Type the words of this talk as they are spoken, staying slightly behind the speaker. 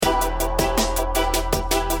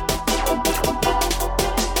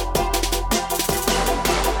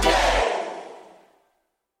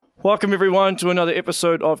Welcome everyone to another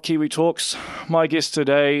episode of Kiwi Talks. My guest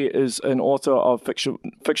today is an author of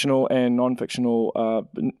fictional and non-fictional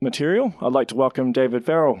material. I'd like to welcome David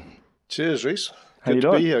Farrell. Cheers, Reese. How you Good to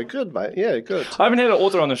doing? be here. Good, mate. Yeah, good. I haven't had an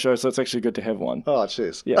author on the show, so it's actually good to have one. Oh,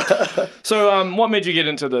 cheers. Yeah. So, what made you get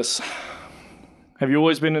into this? Have you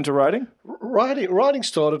always been into writing? Writing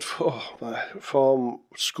started from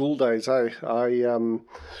school days.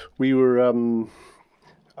 We were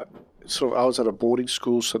I was at a boarding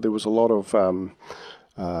school, so there was a lot of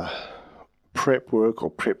prep work or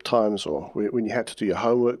prep times, or when you had to do your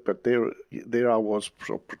homework. But there I was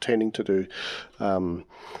sort of pretending to do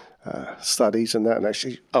studies and that, and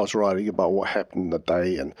actually I was writing about what happened in the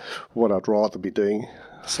day and what I'd rather be doing.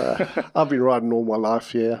 So I've been writing all my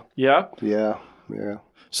life. Yeah. Yeah? Yeah.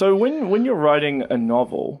 So when you're writing a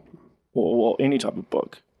novel or any type of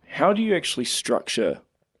book, how do you actually structure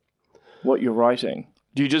what you're writing?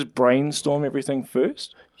 Do you just brainstorm everything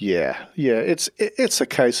first? Yeah. It's a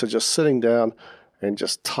case of just sitting down and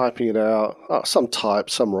just typing it out. Some type,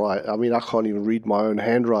 some write. I mean, I can't even read my own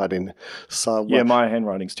handwriting. So my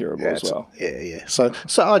handwriting's terrible as well. Yeah. So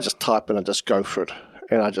I just type and I just go for it.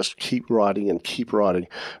 And I just keep writing. And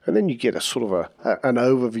then you get a sort of an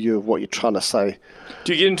overview of what you're trying to say.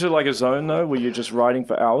 Do you get into like a zone, though, where you're just writing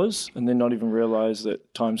for hours and then not even realize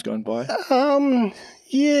that time's gone by?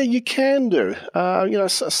 Yeah, you can do.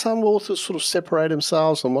 Some authors sort of separate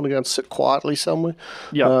themselves and want to go and sit quietly somewhere.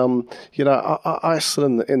 Yeah. I sit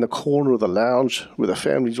in the corner of the lounge where the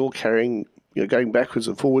family's all carrying, going backwards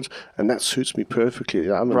and forwards, and that suits me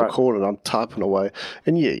perfectly. I'm in the corner and I'm typing away,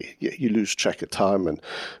 and you lose track of time, and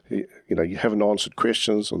you haven't answered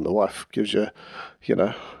questions, and the wife gives you,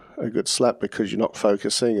 a good slap because you're not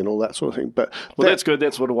focusing and all that sort of thing. But that's good.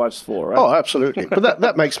 That's what a wife's for, right? Oh, absolutely. But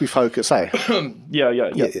that makes me focus, eh?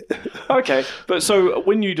 Yeah. Okay, but so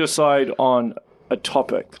when you decide on a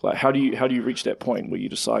topic, like how do you reach that point where you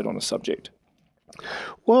decide on a subject?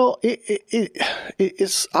 Well,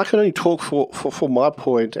 it's I can only talk for my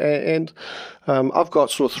point, and I've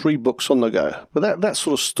got sort of 3 books on the go. But that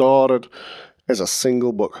sort of started as a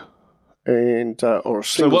single book, and or a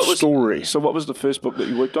single story. So what was the first book that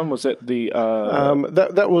you worked on? Was that the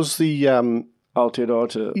that was the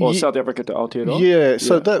Aotearoa South Africa to Aotearoa? Yeah,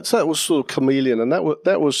 so that was sort of chameleon, and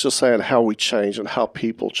that was just saying how we change and how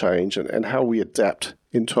people change and how we adapt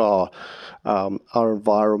into our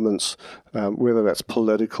environments, whether that's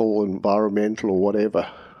political, environmental, or whatever,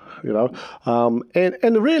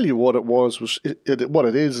 And really, what it was what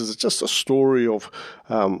it is it's just a story of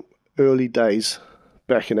early days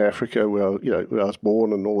back in Africa, where I was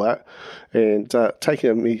born and all that, and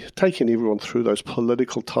taking everyone through those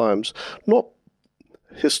political times, not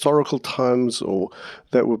historical times or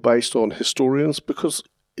that were based on historians, because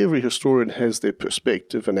every historian has their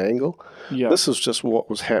perspective and angle. Yeah. This is just what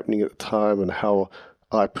was happening at the time and how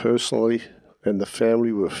I personally and the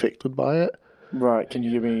family were affected by it. Right. Can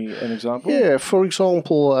you give me an example? Yeah. For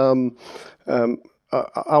example,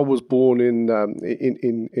 I was born in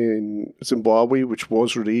Zimbabwe, which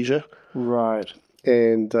was Rhodesia. Right.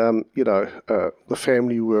 And the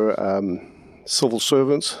family were civil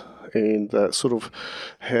servants, and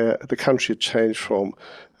the country had changed from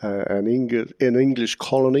an English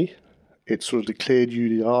colony. It sort of declared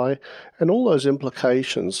UDI and all those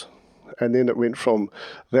implications. And then it went from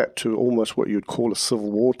that to almost what you'd call a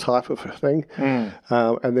civil war type of a thing.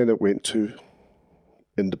 And then it went to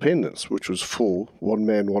independence, which was full one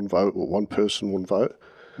man, one vote, or one person, one vote.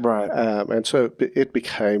 Right. And so it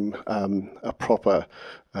became a proper,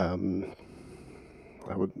 not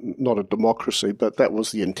a democracy, but that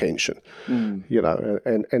was the intention,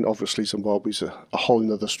 and obviously Zimbabwe's a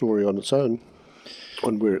whole other story on its own,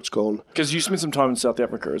 on where it's gone. Because you spent some time in South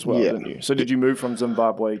Africa as well, didn't you? So did you move from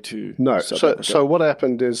Zimbabwe to South Africa? So what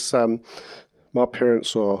happened is my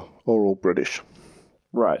parents are all British.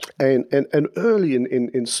 Right. And early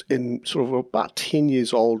in sort of about 10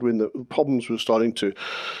 years old, when the problems were starting to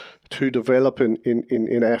develop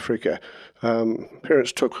in Africa,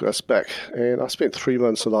 parents took us back, and I spent 3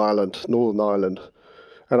 months in Ireland, Northern Ireland,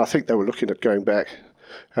 and I think they were looking at going back.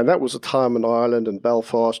 And that was a time in Ireland and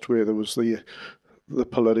Belfast where there was the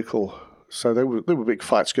political. So there were big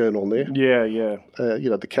fights going on there. Yeah.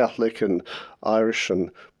 The Catholic and Irish and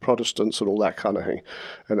Protestants and all that kind of thing.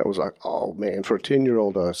 And it was like, oh man, for a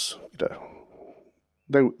 10-year-old,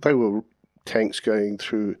 they were tanks going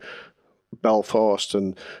through Belfast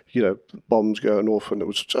and, bombs going off. And it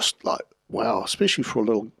was just like, wow, especially for a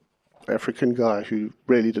little African guy who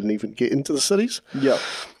really didn't even get into the cities. Yeah.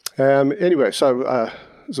 Anyway, so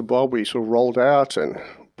Zimbabwe sort of rolled out and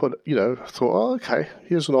thought, oh, okay,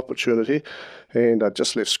 here's an opportunity. And I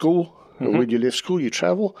just left school When you left school, you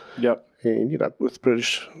travel. Yep. And, with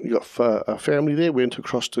British, you got a family there, went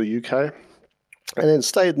across to the UK, and then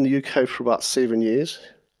stayed in the UK for about 7 years.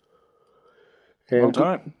 And Long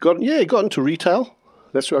time. Got into retail.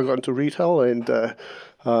 That's where I got into retail, and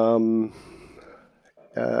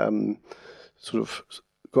sort of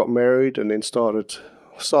got married, and then started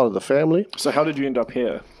the family. So how did you end up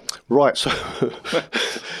here? Right, so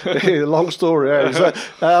long story. So,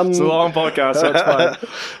 it's a long podcast, so it's fine.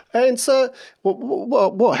 And so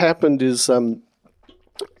what happened is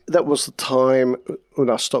that was the time when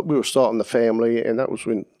we were starting the family, and that was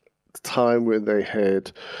the time when they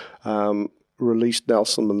had released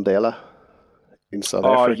Nelson Mandela in South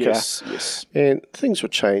Africa. Yes. And things were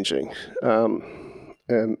changing,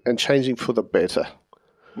 and changing for the better.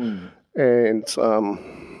 And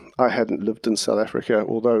I hadn't lived in South Africa,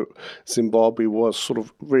 although Zimbabwe was sort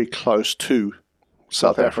of very close to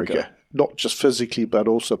South Africa. Not just physically, but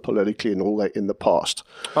also politically and all that in the past.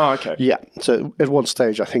 Oh, okay. Yeah. So at one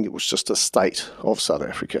stage, I think it was just a state of South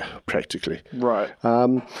Africa, practically. Right.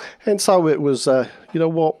 And so it was, you know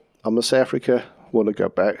what, I miss Africa, want to go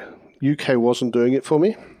back. UK wasn't doing it for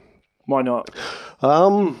me. Why not?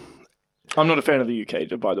 I'm not a fan of the UK,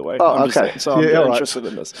 by the way. Oh, I'm okay. So I'm interested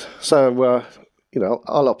in this. So,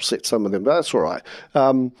 I'll upset some of them, but that's all right.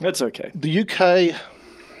 That's okay. The UK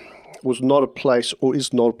was not a place, or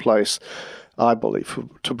is not a place, I believe,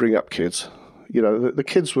 to bring up kids. The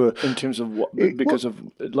kids were... In terms of what? Because of,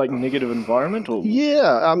 negative environment? Or?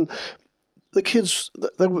 Yeah. The kids,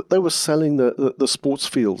 they were selling the sports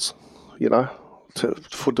fields,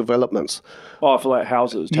 for developments. Oh, for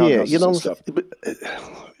houses, townhouses and stuff. But,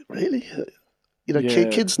 really?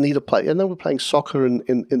 Kids need a play, and they were playing soccer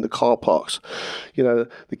in the car parks.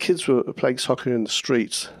 The kids were playing soccer in the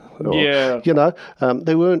streets.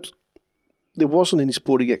 They weren't. There wasn't any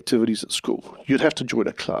sporting activities at school. You'd have to join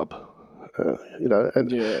a club,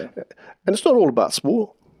 and it's not all about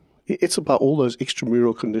sport. It's about all those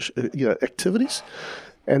extramural activities,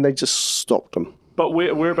 and they just stopped them. But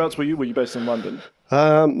whereabouts were you? Were you based in London?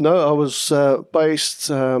 No, I was based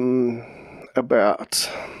about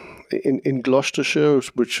in Gloucestershire,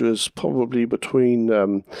 which was probably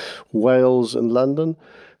between Wales and London.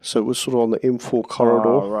 So it was sort of on the M4 corridor.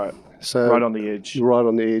 Oh, right. So right on the edge. Right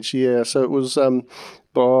on the edge, yeah. So it was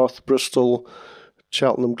Bath, Bristol,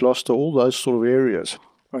 Cheltenham, Gloucester, all those sort of areas.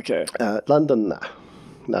 Okay. London, no.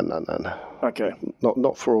 Okay.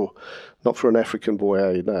 Not for an African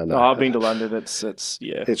boy. No. No, I've been to London. It's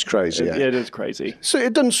It's crazy. Yeah, it is crazy. So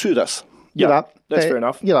it didn't suit us. Yeah, that's fair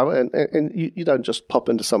enough. And you don't just pop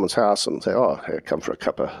into someone's house and say, "Oh, hey, come for a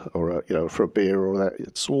cuppa," or for a beer or that.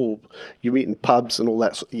 It's all you meet in pubs and all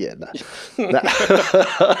that.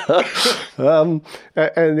 No.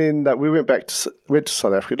 And then we went to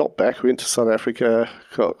South Africa. Not back. We went to South Africa.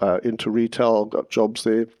 Got into retail. Got jobs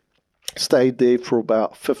there. Stayed there for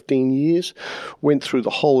about 15 years. Went through the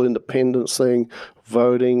whole independence thing,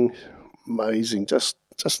 voting. Amazing. Just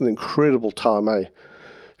an incredible time, eh?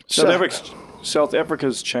 South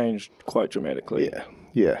Africa's changed quite dramatically.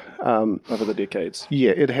 Yeah. Over the decades.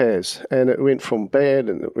 Yeah, it has. And it went from bad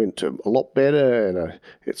and it went to a lot better, and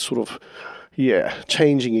it's sort of,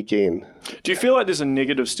 changing again. Do you feel like there's a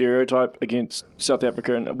negative stereotype against South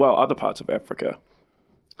Africa and, other parts of Africa?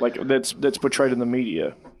 That's portrayed in the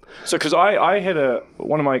media? So, because I had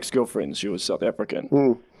one of my ex-girlfriends, she was South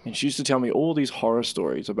African, and she used to tell me all these horror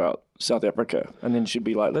stories about South Africa, and then she'd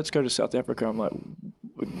be like, let's go to South Africa. I'm like,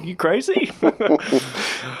 you crazy?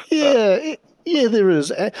 Yeah, there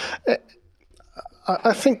is.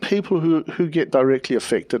 I think people who get directly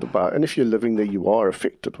affected by it, and if you're living there, you are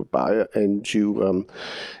affected by it, and you,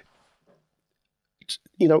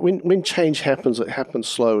 when change happens, it happens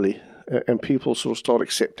slowly. And people sort of start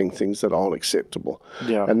accepting things that aren't acceptable.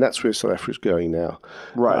 Yeah. And that's where South Africa's going now.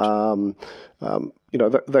 Right.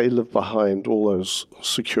 They live behind all those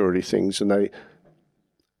security things, and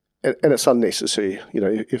it's unnecessary,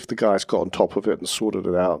 if the guy's got on top of it and sorted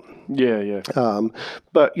it out. Yeah.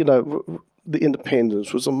 But, the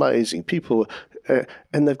independence was amazing. People,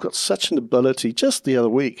 and they've got such an ability. Just the other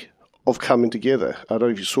week, of coming together. I don't know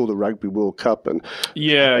if you saw the Rugby World Cup and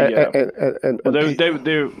they're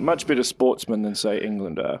much better sportsmen than say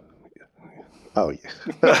England are. Oh yeah,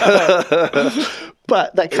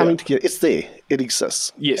 but that coming together, it's there, it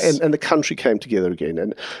exists. Yes, and the country came together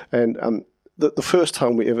again, and the first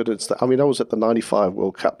time we evidenced that. I mean, I was at the '95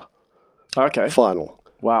 World Cup final.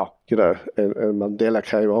 Wow, and Mandela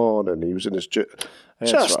came on, and he was in his just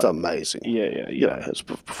right. Amazing. Yeah. It was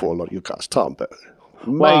before a lot of you guys' time, but.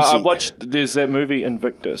 Amazing. Well, I watched. There's that movie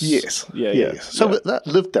Invictus. Yes. Yeah. So that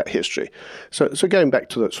lived that history. So going back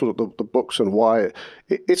to the sort of the books and why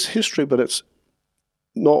it's history, but it's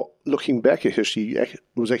not looking back at history. It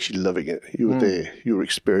was actually living it. You were there. You were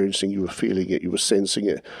experiencing. You were feeling it. You were sensing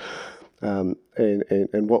it. And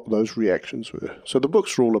what those reactions were. So the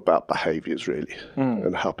books are all about behaviours, really,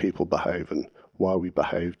 and how people behave and why we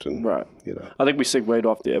behaved, and Right. you know. I think we segued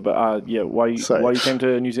off there, but why you came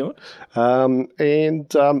to New Zealand?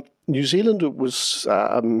 New Zealand, it was.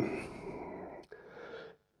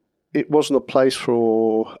 It wasn't a place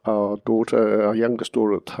for our daughter. Our youngest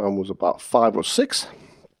daughter at the time was about 5 or 6,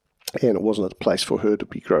 and it wasn't a place for her to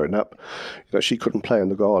be growing up. You know, she couldn't play in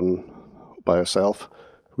the garden by herself.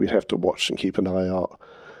 We'd have to watch and keep an eye out.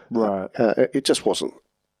 Right. It just wasn't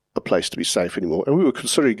a place to be safe anymore. And we were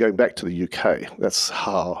considering going back to the UK. That's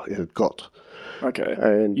how it had got. Okay.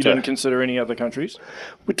 And you didn't consider any other countries?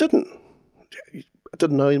 We didn't. I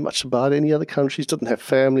didn't know much about any other countries, didn't have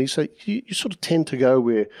family. So you sort of tend to go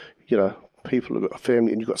where, you know, people have got a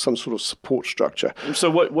family and you've got some sort of support structure. So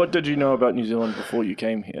what did you know about New Zealand before you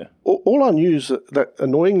came here? All I knew is that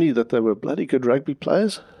annoyingly that they were bloody good rugby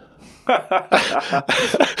players.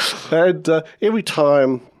 And every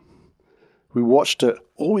time we watched it,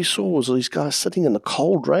 all we saw was these guys sitting in the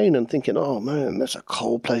cold rain and thinking, oh man, that's a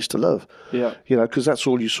cold place to live. Yeah. You know, because that's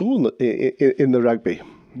all you saw in the rugby.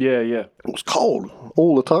 Yeah. It was cold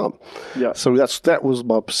all the time. Yeah. So that was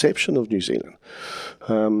my perception of New Zealand.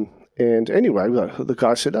 And anyway, the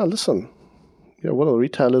guy said, oh, listen, you know, one of the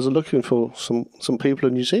retailers are looking for some people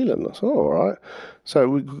in New Zealand. I said, oh, all right.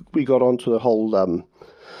 So we got onto the whole,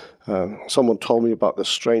 someone told me about this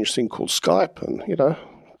strange thing called Skype, and, you know,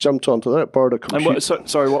 jumped onto that, borrowed a computer.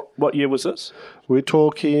 And what year was this? We're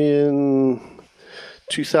talking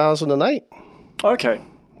 2008. Okay.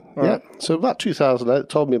 All right. So about 2008,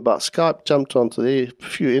 told me about Skype, jumped onto there, a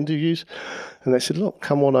few interviews, and they said, look,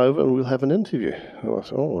 come on over and we'll have an interview. And I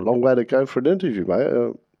said, oh, a long way to go for an interview,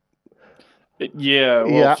 mate.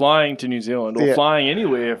 Flying to New Zealand or flying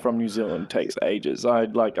anywhere from New Zealand takes ages. I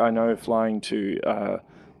know flying to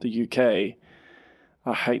the UK,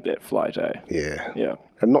 I hate that flight, Yeah.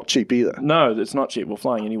 And not cheap either. No, it's not cheap. Well,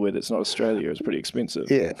 flying anywhere that's not Australia is pretty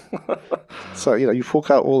expensive. Yeah. So, you know, you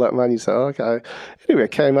fork out all that money, you say, okay. Anyway,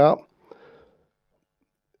 it came out.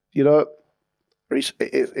 You know,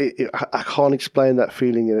 I can't explain that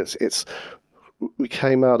feeling. And I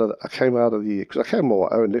came out of the, because I came on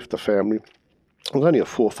my own, left the family. It was only a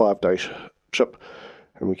 4 or 5 day trip.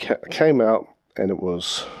 And we came out and it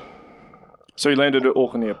was... So you landed at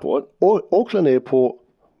Auckland Airport? Auckland Airport,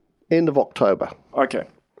 end of October. Okay.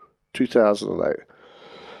 2008.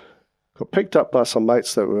 Got picked up by some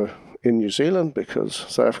mates that were in New Zealand because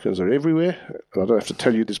South Africans are everywhere. And I don't have to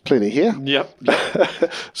tell you there's plenty here. Yep.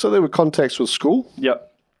 So there were contacts with school.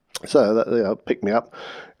 Yep. So they picked me up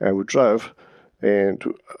and we drove. And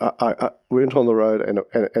I went on the road and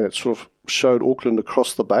it sort of showed Auckland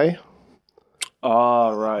across the bay.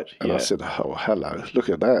 Oh, right. And I said, oh, hello, look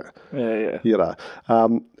at that. Yeah. You know,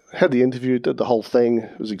 had the interview, did the whole thing.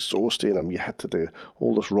 It was exhausting. You had to do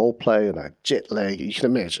all this role play and a jet lag. You can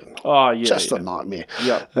imagine. Oh, yeah. Just a nightmare.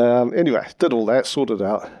 Yeah. Anyway, did all that, sorted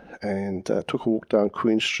out, and took a walk down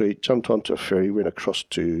Queen Street, jumped onto a ferry, went across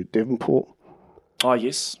to Devonport. Oh,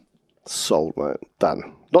 yes. Sold, mate.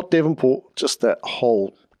 Done. Not Devonport, just that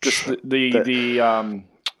whole... Just the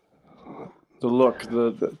look,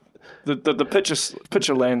 the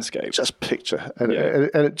picture landscape. Just picture. And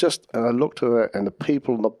I looked at it and the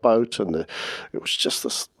people on the boat and it was just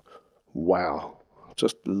this, wow.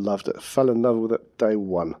 Just loved it. Fell in love with it day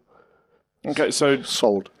one. Okay, so...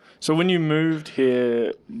 Sold. So when you moved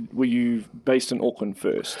here, were you based in Auckland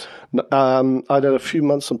first? I did a few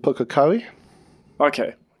months in Pukekohe.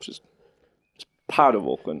 Okay, which is part of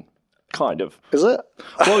Auckland. Kind of. Is it?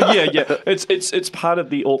 Well, yeah. It's part of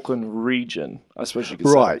the Auckland region, I suppose you could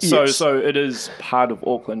say. Right. So it is part of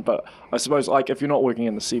Auckland, but I suppose like if you're not working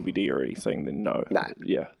in the CBD or anything, then no. Nah.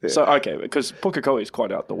 Yeah. So okay, because Pukekohe is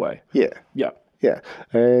quite out the way. Yeah.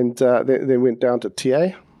 And then went down to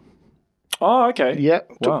TA. Oh, okay. Yeah.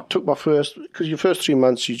 Wow. Took my first, because your first 3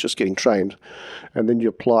 months you're just getting trained, and then you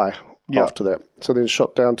apply after that. So then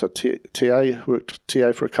shot down to TA, worked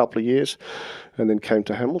TA for a couple of years, and then came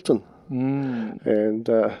to Hamilton. And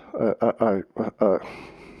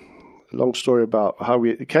long story about how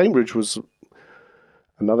Cambridge was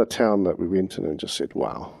another town that we went in and just said,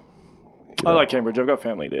 wow. I like Cambridge. I've got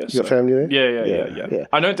family there. You got family there? Yeah.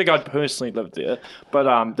 I don't think I'd personally lived there,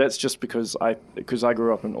 but that's just because I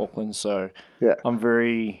grew up in Auckland, so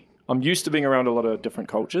I'm used to being around a lot of different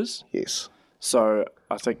cultures. Yes. So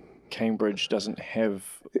I think Cambridge doesn't have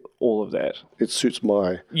all of that. It suits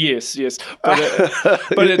my... Yes, but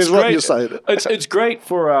it's what great. you're saying. It's great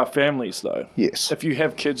for our families though. Yes. If you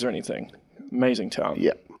have kids or anything, amazing town.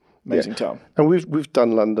 Yeah. Amazing town. And we've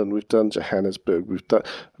done London, we've done Johannesburg, we've done...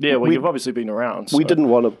 Yeah, well, you've obviously been around. We didn't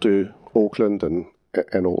want to do Auckland and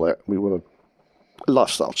all that. We wanted a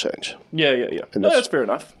lifestyle change. Yeah. No, that's fair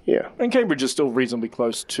enough. Yeah. And Cambridge is still reasonably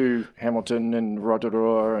close to Hamilton and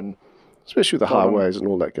Rotorua and... Especially with the highways and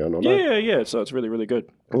all that going on. Yeah. So it's really, really good.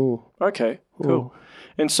 Oh. Okay, cool.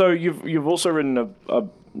 And so you've also written a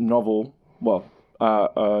novel, well,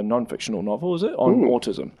 a non-fictional novel, is it, on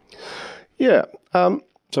autism? Yeah.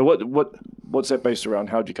 So what's that based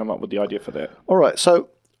around? How did you come up with the idea for that? All right. So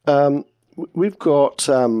we've got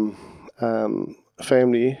a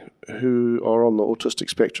family who are on the autistic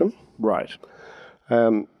spectrum. Right.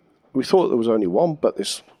 We thought there was only one, but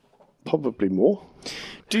there's probably more.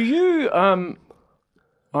 Do you? I'm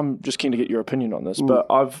just keen to get your opinion on this, but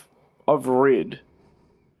I've read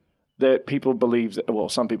that people believe that. Well,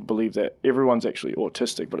 some people believe that everyone's actually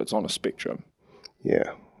autistic, but it's on a spectrum.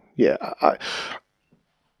 Yeah.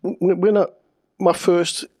 My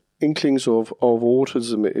first inklings of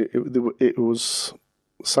autism, it was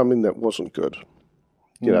something that wasn't good.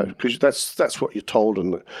 You know, because that's what you're told,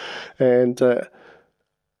 and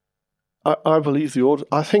I believe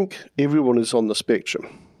I think everyone is on the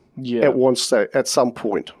spectrum. Yeah. At one stage, at some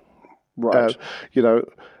point. Right. You know,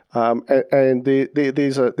 and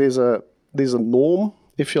there's a norm,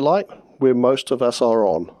 if you like, where most of us are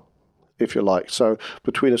on, if you like. So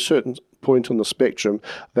between a certain point on the spectrum,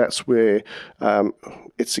 that's where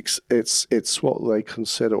it's what they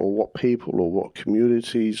consider, or what people or what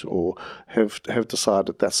communities or have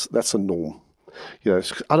decided that's a norm. You know,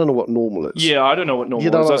 I don't know what normal is. Yeah, I don't know what normal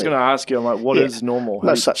is. I was going to ask you, I'm like, what is normal?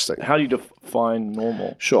 No such thing. How do you define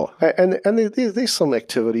normal? Sure. And there's some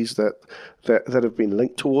activities that have been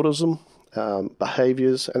linked to autism,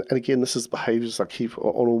 behaviours. And again, this is behaviours I keep on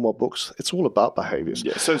all my books. It's all about behaviours.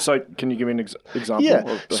 Yeah. So can you give me an example? Yeah.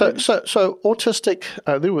 Of So autistic,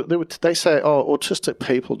 they say, autistic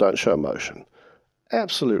people don't show emotion.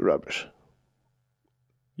 Absolute rubbish.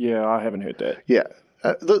 Yeah, I haven't heard that. Yeah.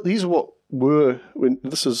 These are what we're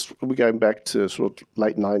going back to sort of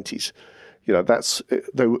late 90s. You know, that's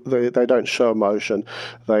they don't show emotion.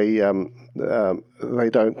 They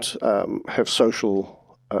don't have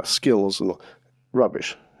social skills and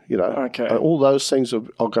rubbish. You know, okay. All those things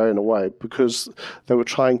are going away because they were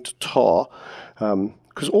trying to tar.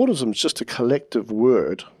 Because autism is just a collective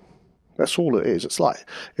word. That's all it is. It's like,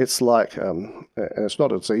 and it's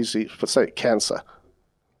not as easy for say cancer.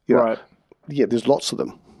 You know, right. Yeah, there's lots of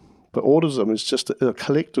them. But autism is just a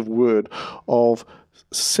collective word of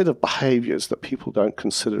a set of behaviours that people don't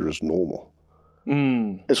consider as normal.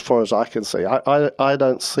 As far as I can see. I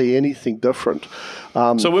don't see anything different.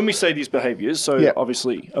 So when we say these behaviours,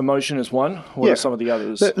 obviously emotion is one. What are some of the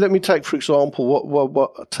others? Let me take, for example,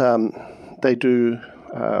 what they do,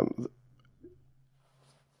 and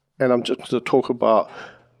I'm just going to talk about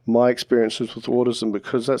my experiences with autism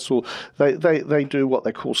because that's all they do what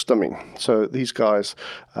they call stimming. So these guys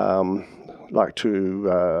like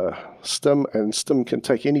to stim, and stim can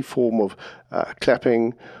take any form of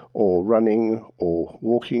clapping or running or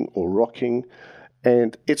walking or rocking,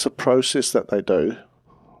 and it's a process that they do.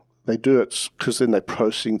 They do it because then they're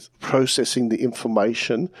processing the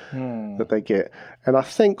information that they get. And I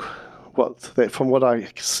think from what I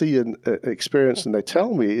see and experience, and they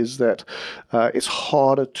tell me, is that it's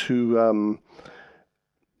harder to.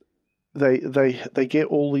 They get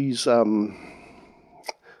all these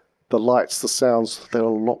the lights, the sounds. They're a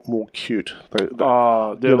lot more cute. They're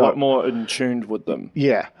a lot more in tuned with them.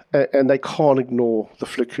 Yeah, and they can't ignore the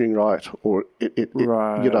flickering light or it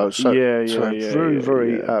right. You know. So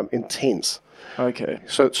very yeah. intense. Okay.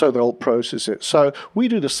 So they'll process it. So we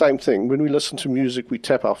do the same thing. When we listen to music, we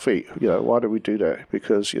tap our feet. You know, why do we do that?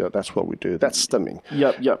 Because, you know, that's what we do. That's stimming.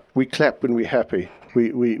 Yep. We clap when we're happy. We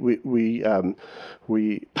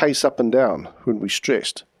pace up and down when we're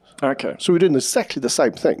stressed. Okay. So we're doing exactly the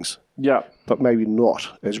same things. Yeah. But maybe not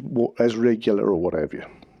as regular or what have you.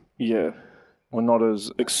 Yeah. Or not as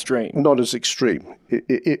extreme. Not as extreme.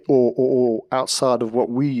 Or outside of what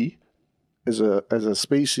we as a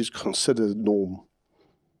species consider norm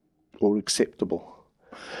or acceptable.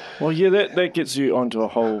 Well, yeah, that gets you onto a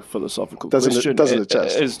whole philosophical question doesn't it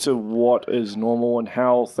just? As to what is normal and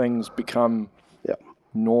how things become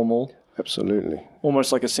normal. Absolutely.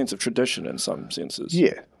 Almost like a sense of tradition in some senses.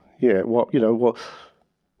 Yeah. It's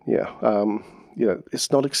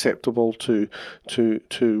not acceptable to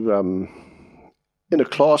in a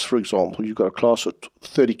class, for example, you've got a class of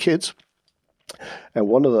 30 kids. And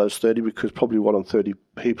one of those 30, because probably 1 in 30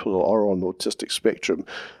 people are on the autistic spectrum,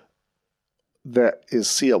 that is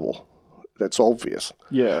seeable. That's obvious.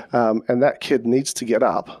 Yeah. And that kid needs to get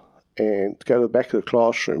up and go to the back of the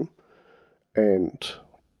classroom and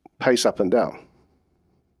pace up and down.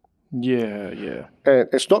 Yeah, yeah. And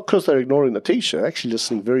it's not because they're ignoring the teacher, they're actually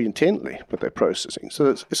listening very intently, but they're processing. So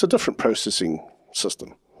it's a different processing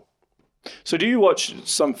system. So do you watch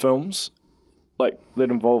some films like that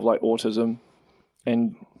involve like autism?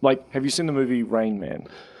 And like, have you seen the movie Rain Man?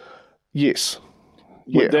 Yes.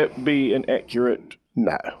 Would that be an accurate?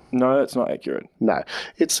 No. No, that's not accurate. No.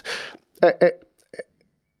 It's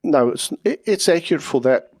it's accurate for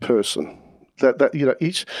that person. That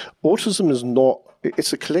each autism is not.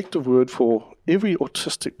 It's a collective word for every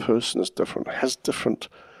autistic person is different, has different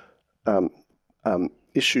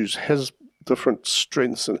issues, has different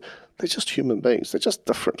strengths, and they're just human beings. They're just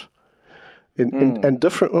different. And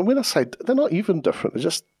different. And when I say they're not even different, they're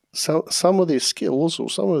just some of their skills or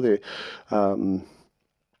some of their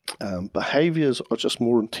behaviors are just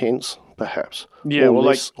more intense, perhaps. Yeah, well,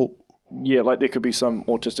 like there could be some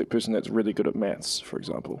autistic person that's really good at maths, for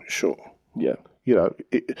example. Sure. Yeah.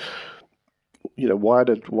 Why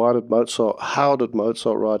did Mozart? How did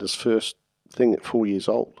Mozart write his first thing at 4 years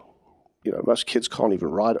old? Most kids can't even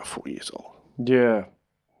write at 4 years old. Yeah.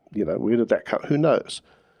 Where did that come? Who knows?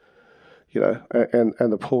 And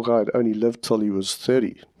the poor guy had only lived till he was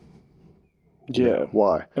 30. Yeah.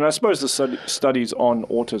 Why? And I suppose the studies on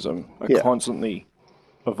autism are constantly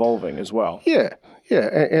evolving as well. Yeah.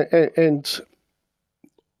 And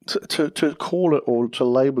to call it or to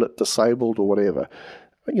label it disabled or whatever,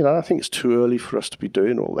 I think it's too early for us to be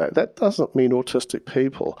doing all that. That doesn't mean autistic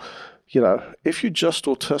people. If you're just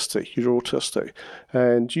autistic, you're autistic.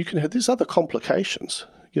 And you can have these other complications.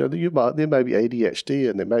 There may be ADHD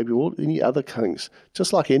and there may be any other things,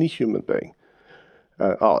 just like any human being.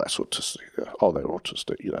 That's autistic. Oh, they're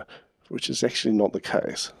autistic, which is actually not the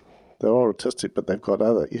case. They are autistic, but they've got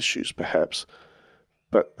other issues, perhaps.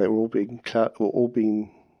 But they're all being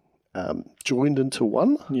joined into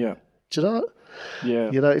one. Yeah. Do you know? Yeah.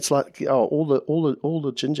 It's like all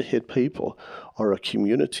the gingerhead people are a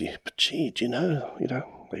community. But gee, do you know,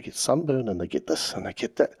 they get sunburn and they get this and they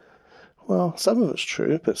get that. Well, some of it's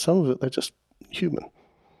true, but some of it they're just human.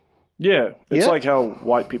 Yeah, it's like how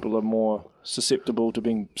white people are more susceptible to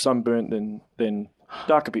being sunburnt than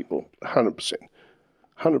darker people. 100%.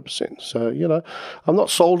 So, I'm not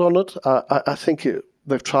sold on it. I think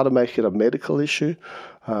they've tried to make it a medical issue.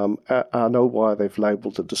 I know why they've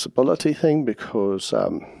labelled the disability thing, because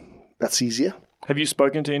that's easier. Have you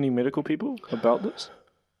spoken to any medical people about this?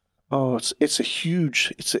 Oh, it's a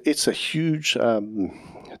huge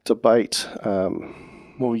debate.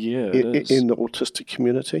 Well, yeah, in the autistic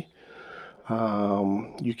community.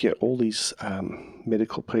 You get all these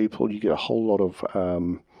medical people, you get a whole lot of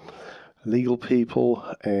legal people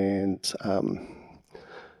and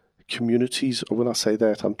communities. When I say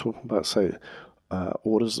that, I'm talking about, say,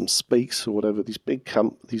 Autism Speaks or whatever, these big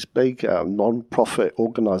non-profit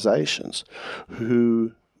organizations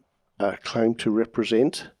who claim to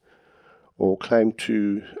represent or claim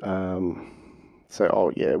to say,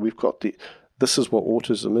 oh, yeah, we've got this is what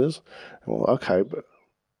autism is. Well, okay, but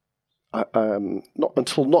not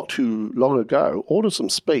too long ago,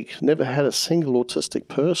 Autism Speak never had a single autistic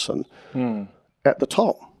person at the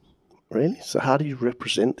top. Really? So how do you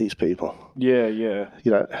represent these people? Yeah.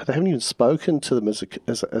 They haven't even spoken to them as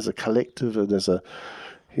a collective and as a,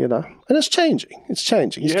 and it's changing. It's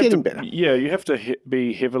getting better. Yeah, you have to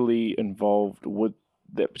be heavily involved with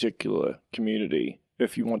that particular community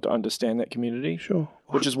if you want to understand that community. Sure.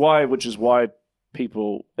 Which is why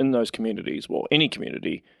people in those communities, well, any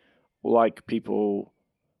community, like people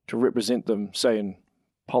to represent them, say in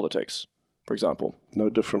politics, for example. No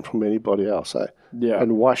different from anybody else, eh? Yeah.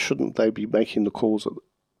 And why shouldn't they be making the calls?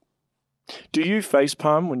 Do you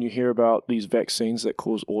facepalm when you hear about these vaccines that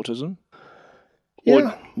cause autism?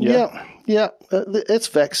 Yeah. It's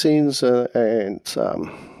vaccines and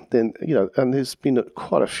then, and there's been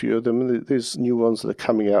quite a few of them. There's new ones that are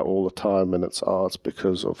coming out all the time, and it's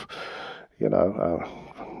because of,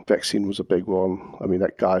 vaccine was a big one. I mean,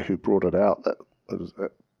 that guy who brought it out, that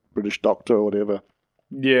British doctor or whatever.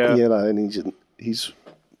 Yeah. And he's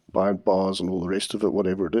buying bars and all the rest of it,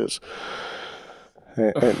 whatever it is.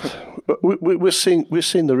 And we're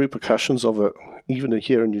seeing the repercussions of it even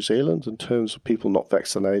here in New Zealand in terms of people not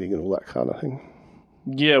vaccinating and all that kind of thing.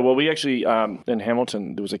 Yeah, well, we actually, in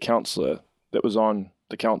Hamilton, there was a councillor that was on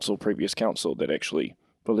the previous council, that actually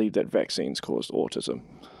believed that vaccines caused autism.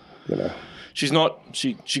 You know. She's not,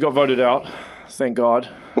 she got voted out, thank God.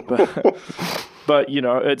 But But,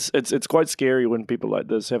 it's quite scary when people like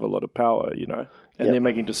this have a lot of power, and they're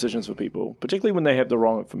making decisions for people, particularly when they have the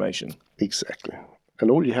wrong information. Exactly. And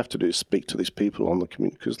all you have to do is speak to these people on the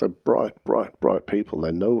community, because they're bright people.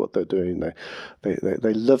 They know what they're doing.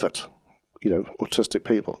 They live it. Autistic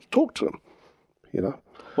people. Talk to them.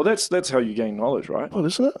 Well, that's how you gain knowledge, right? Well,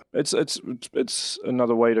 isn't it? It's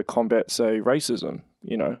another way to combat, say, racism.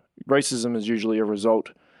 Racism is usually a result,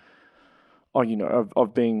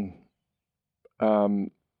 of being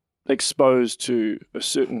exposed to a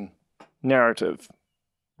certain narrative,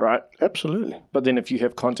 right? Absolutely. But then if you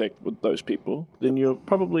have contact with those people, then you're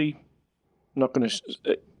probably not going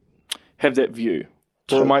to have that view.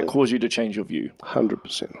 Or it might cause you to change your view.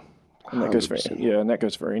 100%. And that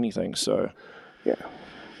goes for anything. So yeah,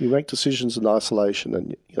 you make decisions in isolation,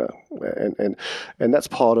 and and that's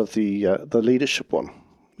part of the leadership one.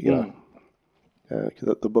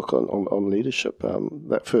 The book on leadership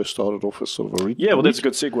that first started off as sort of a that's a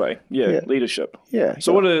good segue. Leadership.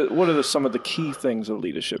 So what are some of the key things of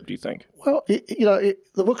leadership, do you think? Well, the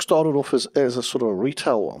book started off as a sort of a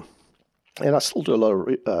retail one, and I still do a lot of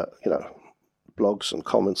blogs and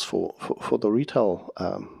comments for the retail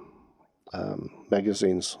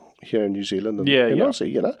magazines here in New Zealand and in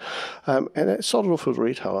Aussie, and it started off with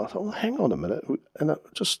retail. I thought, well, hang on a minute, and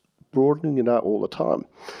just broadening it out all the time.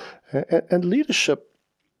 And leadership,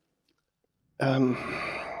 I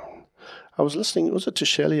was listening, was it to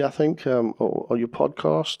Shelley, I think, or your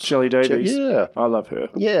podcast? Shelley Davies. Yeah. I love her.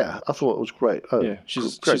 Yeah, I thought it was great.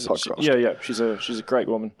 She's a great podcast. She's a great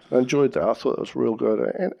woman. I enjoyed that. I thought it was real good.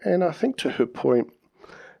 And I think to her point,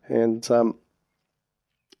 and,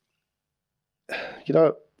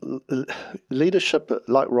 leadership,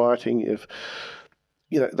 like writing, if,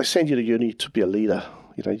 they send you to uni to be a leader,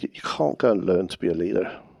 you can't go and learn to be a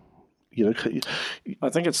leader. I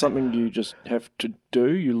think it's something you just have to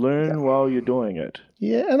do. You learn while you're doing it.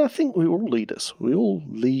 Yeah, and I think we're all leaders. We all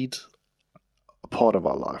lead a part of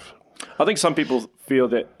our life. I think some people feel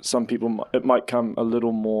that it might come a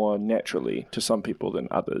little more naturally to some people than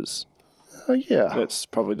others. That's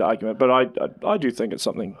probably the argument. But I do think it's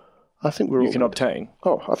something I think you can obtain.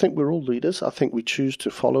 Oh, I think we're all leaders. I think we choose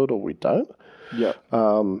to follow it or we don't. Yeah.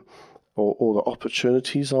 Or the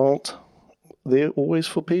opportunities aren't there always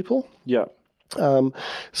for people. Yeah.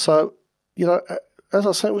 So, as I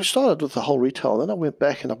was saying, we started with the whole retail, and then I went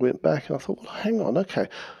back and I thought, well, hang on, okay.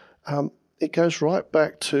 It goes right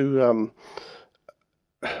back to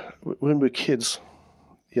when we were kids,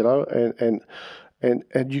 and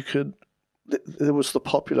you could, there was the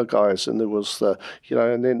popular guys, and there was the,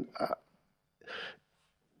 and then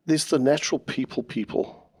there's the natural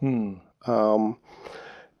people.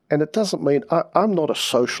 And it doesn't mean I'm not a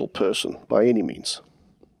social person by any means.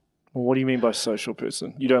 Well, what do you mean by social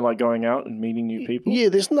person? You don't like going out and meeting new people? Yeah,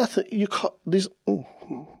 there's nothing there's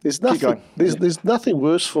nothing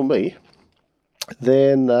worse for me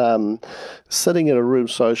than sitting in a room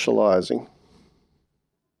socializing.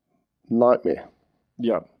 Nightmare.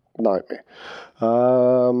 Yeah. Nightmare.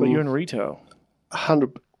 But you're in retail.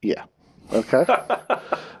 100. Yeah. Okay.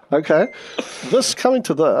 Okay. This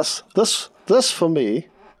for me.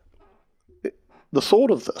 The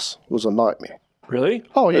thought of this was a nightmare. Really?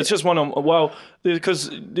 Oh, yeah. It's just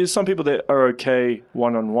because there's some people that are okay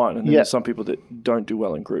one-on-one, and then there's some people that don't do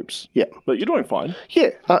well in groups. Yeah. But you're doing fine. Yeah,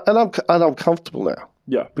 and I'm comfortable now.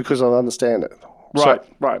 Yeah. Because I understand it.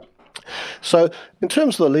 Right. So in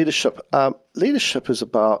terms of the leadership, leadership is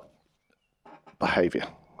about behaviour,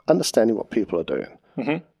 understanding what people are doing.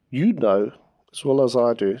 Mm-hmm. As well as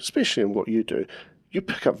I do, especially in what you do, you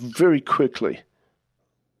pick up very quickly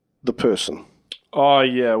the person. Oh,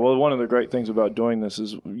 yeah. Well, one of the great things about doing this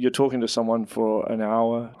is you're talking to someone for an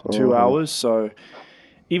hour, 2 hours. So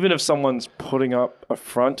even if someone's putting up a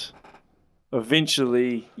front,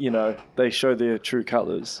 eventually, they show their true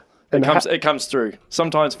colours. It comes through,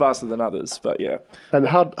 sometimes faster than others, but yeah. And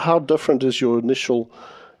how different is your initial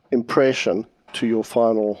impression to your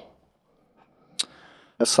final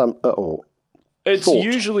It's thought?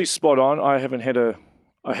 Usually spot on. I haven't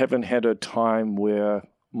had a time where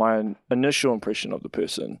my initial impression of the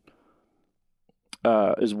person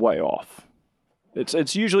is way off.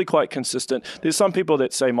 It's usually quite consistent. There's some people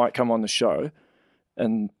that say might come on the show,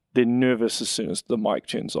 and they're nervous as soon as the mic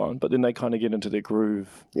turns on, but then they kind of get into their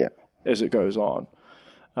groove as it goes on.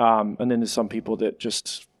 And then there's some people that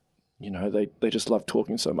just, they just love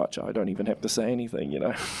talking so much. I don't even have to say anything,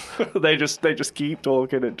 they just keep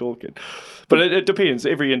talking and talking. But it depends.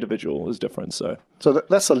 Every individual is different. So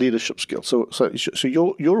that's a leadership skill. So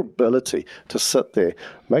your ability to sit there,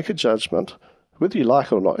 make a judgment, whether you like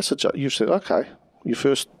it or not. You've said, okay, your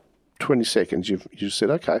first 20 seconds, you've said,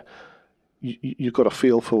 okay, you've got a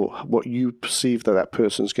feel for what you perceive that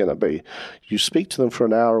person's going to be. You speak to them for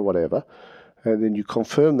an hour or whatever, and then you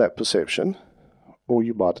confirm that perception, or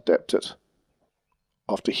you might adapt it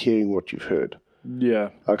after hearing what you've heard. Yeah.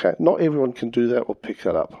 Okay. Not everyone can do that or pick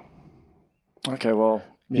that up. Okay. Well.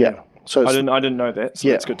 Yeah. So I didn't know that. So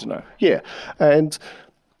that's good to know. Yeah. And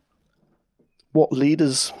what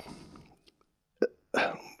leaders,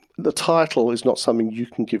 the title is not something you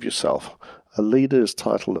can give yourself. A leader's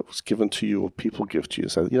title that was given to you, or people give to you,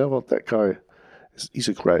 and say, you know what, that guy, he's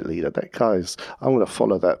a great leader. That guy is, I'm going to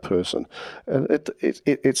follow that person. And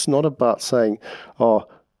it's not about saying, oh,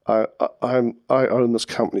 I own this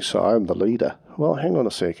company, so I'm the leader. Well, hang on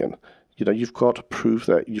a second. You've got to prove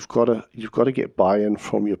that. You've got to get buy-in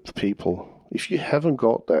from your people. If you haven't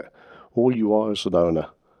got that, all you are is an owner.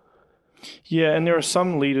 Yeah, and there are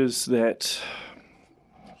some leaders that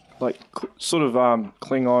sort of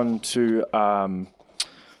cling on to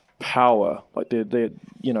power. Like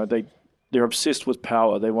they're obsessed with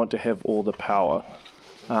power. They want to have all the power.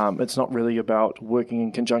 It's not really about working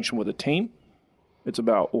in conjunction with a team. It's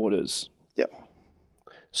about orders. Yeah.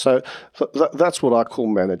 So that's what I call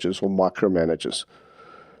managers or micromanagers.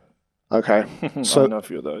 Okay. So I know a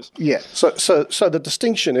few of those. Yeah. So the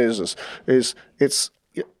distinction is it's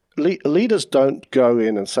leaders don't go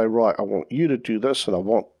in and say, right, I want you to do this,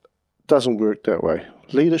 and doesn't work that way.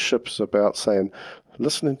 Leadership is about saying,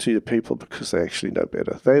 listening to your people because they actually know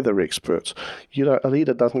better. They're the experts. A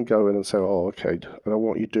leader doesn't go in and say, oh, okay, and I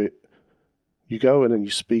want you to do it. You go in and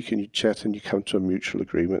you speak and you chat and you come to a mutual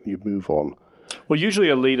agreement and you move on. Well, usually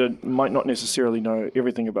a leader might not necessarily know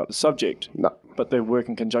everything about the subject. No. But they work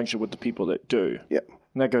in conjunction with the people that do. Yeah.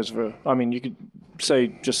 And that goes for, you could say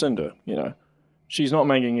Jacinda, she's not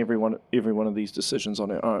making every one of these decisions on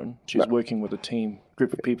her own. She's working with a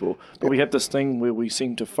group of people. But we have this thing where we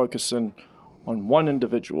seem to focus in on one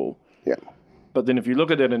individual. Yeah. But then if you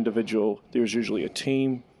look at that individual, there's usually a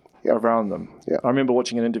team around them. Yeah. I remember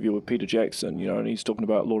watching an interview with Peter Jackson, and he's talking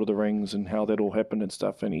about Lord of the Rings and how that all happened and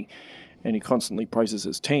stuff, and he constantly praises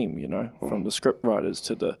his team, from the script writers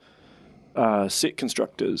to the set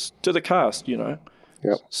constructors to the cast,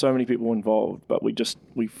 Yep. So many people involved, but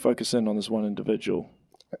we focus in on this one individual.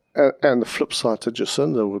 And the flip side to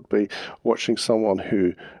Jacinda would be watching someone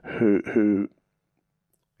who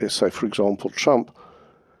say, for example, Trump,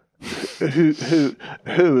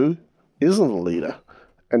 who isn't a leader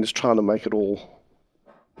and is trying to make it all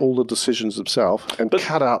the decisions himself and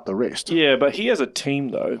cut out the rest. Yeah, but he has a team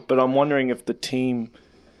though. But I'm wondering if the team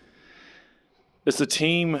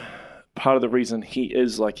part of the reason he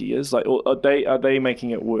is like he is. Like, are they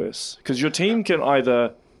making it worse? Because your team can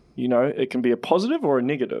either, it can be a positive or a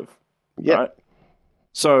negative. Yeah. Right?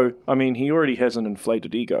 So, he already has an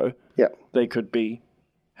inflated ego. Yeah. They could be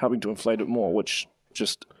helping to inflate it more, which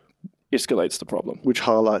just escalates the problem. Which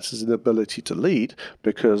highlights his inability to lead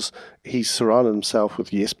because he's surrounded himself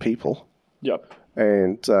with yes people. Yep.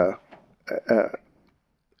 And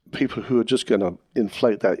people who are just going to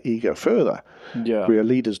inflate that ego further. Yeah. Where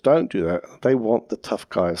leaders don't do that. They want the tough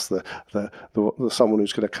guys, the someone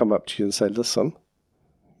who's going to come up to you and say, listen,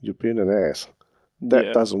 you're being an ass.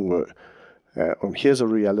 That doesn't work. Here's a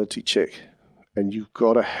reality check. And you've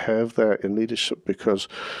got to have that in leadership because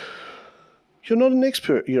you're not an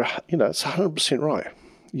expert. It's 100% right.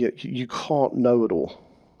 You can't know it all.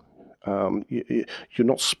 You're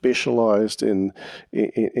not specialized in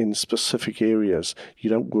specific areas. You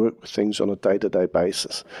don't work with things on a day-to-day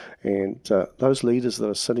basis. And those leaders that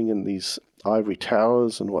are sitting in these ivory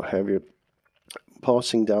towers and what have you,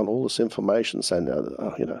 passing down all this information, saying,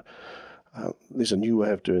 there's a new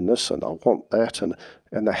way of doing this, and I want that, and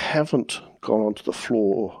they haven't gone onto the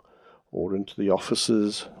floor or into the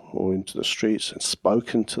offices or into the streets and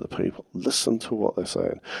spoken to the people, listen to what they're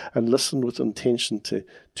saying, and listen with intention to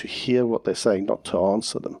hear what they're saying, not to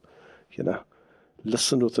answer them.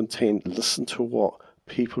 Listen with intent, listen to what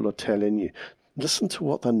people are telling you, listen to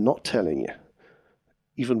what they're not telling you,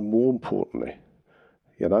 even more importantly.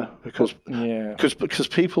 Because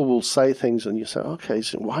people will say things and you say, okay,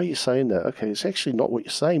 so why are you saying that? Okay, it's actually not what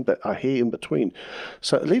you're saying, but I hear in between.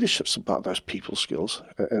 So leadership's about those people skills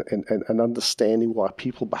and understanding why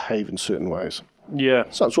people behave in certain ways. Yeah.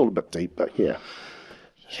 So it's all a bit deep, but yeah.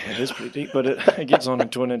 Yeah, it is pretty deep, but it gets on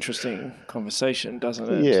into an interesting conversation, doesn't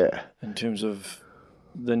it? Yeah. In terms of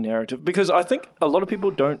the narrative. Because I think a lot of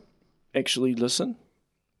people don't actually listen.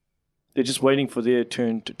 They're just waiting for their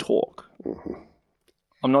turn to talk. Mm-hmm.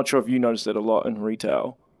 I'm not sure if you notice that a lot in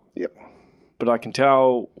retail. Yep. But I can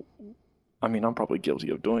tell, I'm probably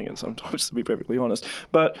guilty of doing it sometimes, to be perfectly honest.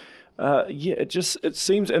 But, it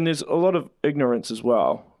seems, and there's a lot of ignorance as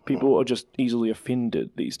well. People are just easily offended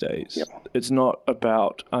these days. Yep. It's not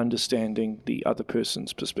about understanding the other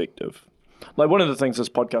person's perspective. Like, one of the things this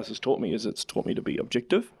podcast has taught me is it's taught me to be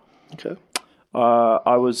objective. Okay.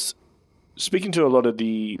 I was speaking to a lot of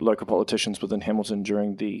the local politicians within Hamilton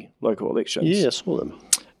during the local elections. Yeah, I saw them.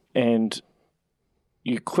 And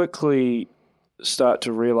you quickly start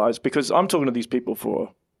to realize, because I'm talking to these people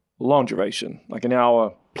for long duration, like an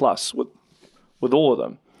hour plus with all of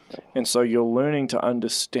them. And so you're learning to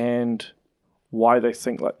understand why they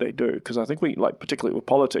think like they do. Because I think we, like, particularly with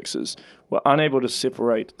politics, is we're unable to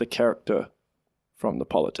separate the character from the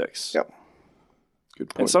politics. Yep. Good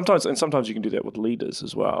point. And sometimes you can do that with leaders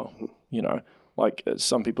as well. You know, like,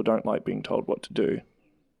 some people don't like being told what to do,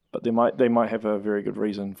 but they might have a very good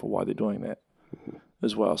reason for why they're doing that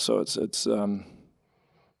as well. So it's a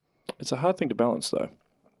hard thing to balance, though.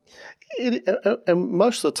 And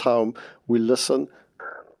most of the time we listen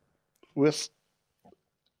with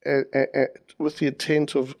the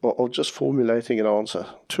intent of just formulating an answer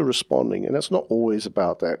to responding, and it's not always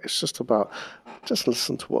about that. It's just about just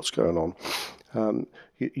listen to what's going on.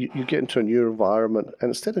 You get into a new environment, and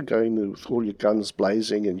instead of going with all your guns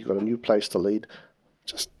blazing and you've got a new place to lead,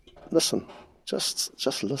 just listen. Just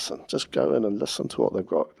listen. Just go in and listen to what they've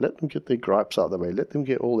got. Let them get their gripes out of the way. Let them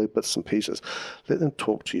get all their bits and pieces. Let them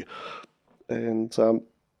talk to you, and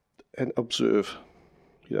observe.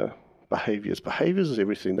 Behaviors. Behaviors is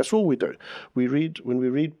everything. That's all we do. When we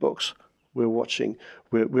read books, we're watching.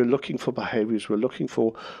 We're looking for behaviors. We're looking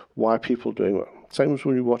for why people are doing it. Same as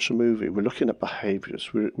when we watch a movie. We're looking at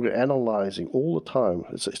behaviors. We're analyzing all the time.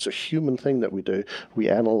 It's a human thing that we do. We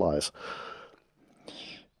analyze.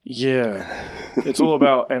 Yeah, it's all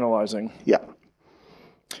about analyzing. Yeah.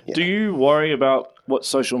 Do you worry about what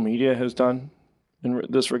social media has done in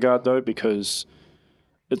this regard, though? Because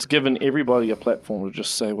it's given everybody a platform to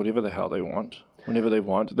just say whatever the hell they want, whenever they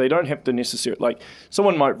want. They don't have to necessarily, like,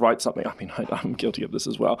 someone might write something. I mean, I'm guilty of this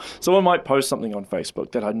as well. Someone might post something on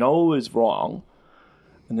Facebook that I know is wrong,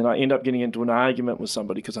 and then I end up getting into an argument with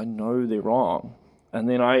somebody because I know they're wrong. And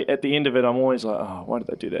then at the end of it, I'm always like, oh, why did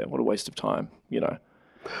they do that? What a waste of time, you know?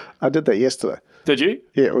 I did that yesterday. Did you?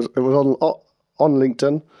 Yeah, it was on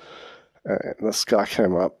LinkedIn. And this guy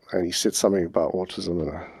came up and he said something about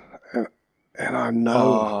autism, and I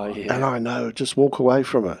know, just walk away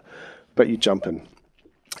from it. But you jump in.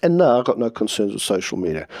 And no, I've got no concerns with social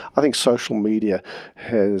media. I think social media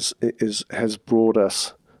has brought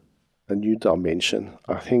us a new dimension.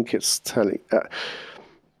 I think it's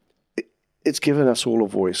it's given us all a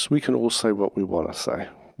voice. We can all say what we want to say.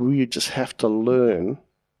 We just have to learn.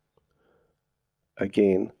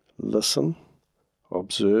 Again, listen,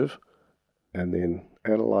 observe, and then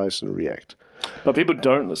analyze and react. But people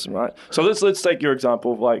don't listen, right? So let's take your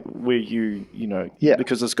example of, like, where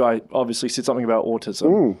because this guy obviously said something about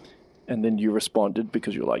autism, and then you responded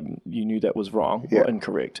because you're like, you knew that was wrong or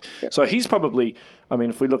incorrect. Yeah. So he's probably, I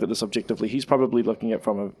mean, if we look at this objectively, he's probably looking at it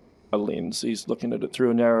from a lens. He's looking at it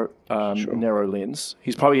through a narrow lens.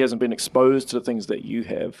 He probably hasn't been exposed to the things that you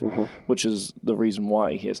have, which is the reason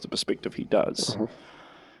why he has the perspective he does.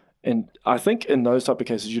 And I think in those type of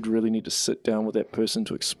cases, you'd really need to sit down with that person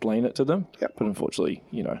to explain it to them. Yep. But unfortunately,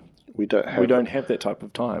 we don't have that type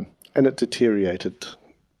of time. And it deteriorated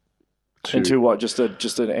into what? Just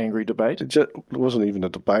an angry debate? It wasn't even a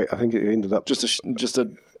debate. I think it ended up just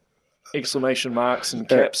a exclamation marks and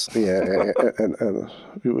caps. And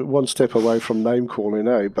one step away from name calling,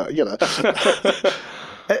 But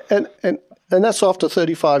and that's after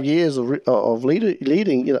 35 years of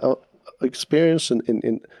leading, experience,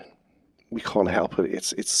 and we can't help it.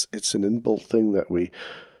 It's an inbuilt thing that we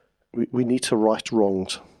need to right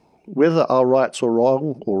wrongs, whether our rights are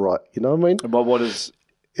wrong or right. You know what I mean? But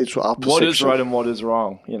it's our perception. What is right and what is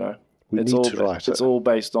wrong? It's all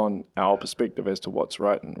based on our perspective as to what's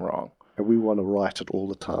right and wrong. And we want to right it all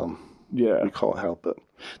the time. Yeah. We can't help it.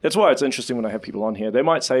 That's why it's interesting when I have people on here. They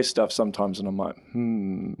might say stuff sometimes and I'm like,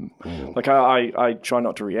 Like I try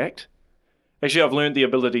not to react. Actually, I've learned the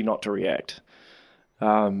ability not to react.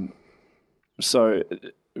 So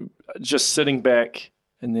just sitting back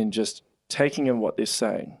and then just taking in what they're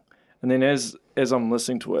saying. And then as I'm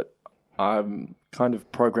listening to it, I'm kind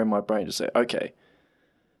of program my brain to say, okay,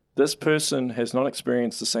 this person has not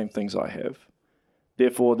experienced the same things I have.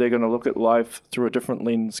 Therefore, they're going to look at life through a different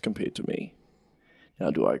lens compared to me. Now,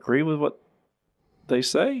 do I agree with what they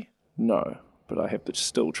say? No, but I have to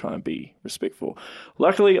still try and be respectful.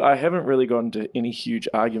 Luckily, I haven't really gotten into any huge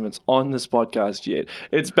arguments on this podcast yet.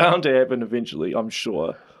 It's bound to happen eventually, I'm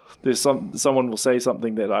sure. There's someone will say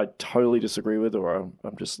something that I totally disagree with, or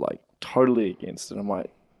I'm just like totally against, and I might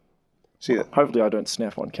See, Hopefully I don't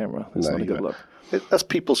snap on camera. That's not a good look. That's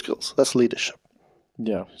people skills. That's leadership.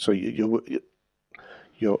 Yeah. So you're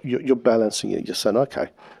balancing it. You're saying, okay,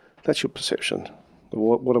 that's your perception.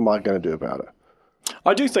 What am I going to do about it?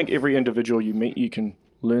 I do think every individual you meet, you can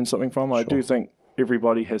learn something from. Sure. I do think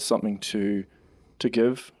everybody has something to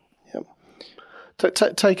give. Yeah.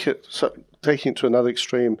 Taking it to another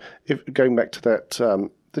extreme. Going back to that,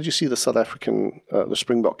 did you see the South African, the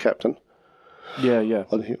Springbok captain? Yeah.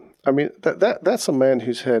 I mean, that's a man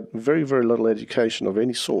who's had very, very little education of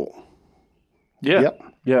any sort. Yeah. Yep.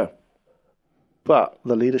 Yeah. But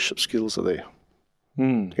the leadership skills are there.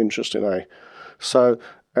 Interesting, eh? So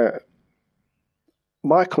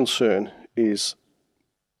my concern is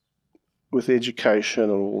with education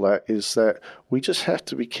and all that is that we just have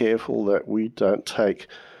to be careful that we don't take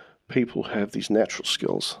people who have these natural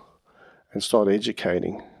skills and start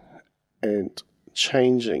educating and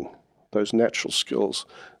changing those natural skills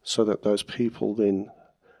so that those people then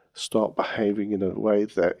start behaving in a way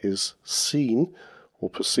that is seen or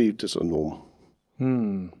perceived as a norm.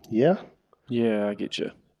 Yeah? Yeah, I get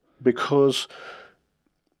you. Because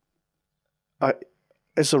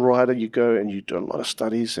as a writer, you go and you do a lot of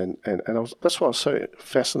studies, and that's why I was so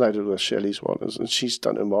fascinated with Shelley's one, and she's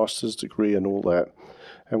done a master's degree and all that.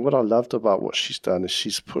 And what I loved about what she's done is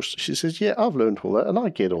she says, yeah, I've learned all that, and I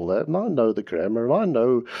get all that, and I know the grammar, and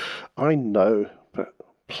I know, but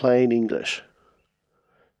plain English.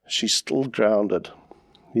 She's still grounded.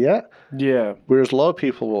 Yeah? Yeah. Whereas a lot of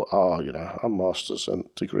people will, I'm master's and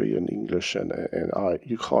degree in English, and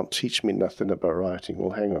you can't teach me nothing about writing.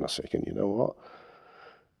 Well, hang on a second, you know what?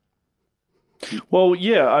 Well,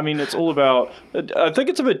 yeah, I mean, it's all about, I think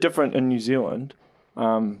it's a bit different in New Zealand.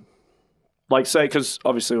 Like, say, because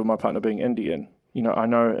obviously with my partner being Indian, I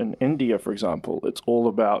know in India, for example, it's all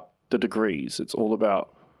about the degrees. It's all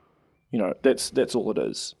about, that's all it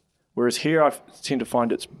is. Whereas here, I tend to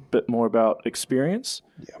find it's a bit more about experience,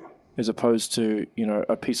 as opposed to,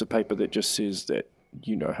 a piece of paper that just says that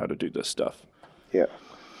you know how to do this stuff. Yeah.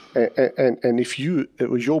 And if it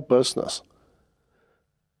was your business,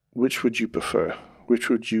 which would you prefer? Which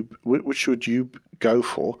would you go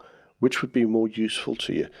for? Which would be more useful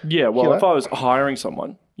to you? Yeah, well, if I was hiring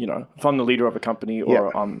someone, if I'm the leader of a company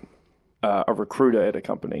or I'm a recruiter at a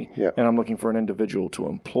company and I'm looking for an individual to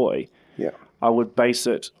employ, I would base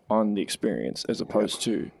it on the experience as opposed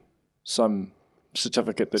to some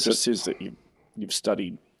certificate that just says that you've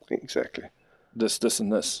studied exactly this,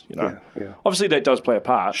 and this. Yeah. Obviously, that does play a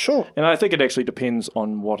part. Sure. And I think it actually depends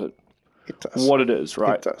on what it is,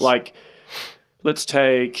 right? It does. Like, let's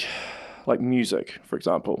take music, for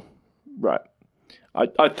example. Right.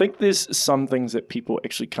 I think there's some things that people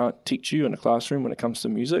actually can't teach you in a classroom when it comes to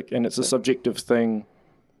music, and it's a subjective thing,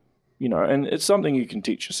 and it's something you can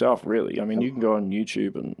teach yourself, really. I mean, you can go on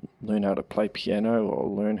YouTube and learn how to play piano or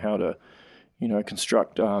learn how to,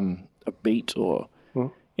 construct a beat or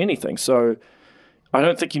anything. So I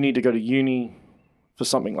don't think you need to go to uni for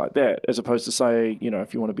something like that, as opposed to say,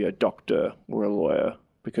 if you want to be a doctor or a lawyer,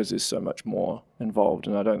 because there's so much more involved,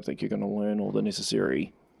 and I don't think you're going to learn all the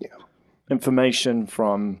necessary information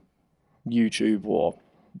from YouTube or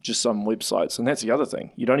just some websites. And that's the other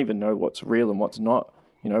thing. You don't even know what's real and what's not.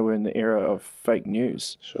 We're in the era of fake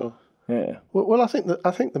news. Sure. Yeah. Well, I think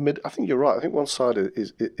you're right. I think one side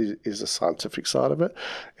is the scientific side of it,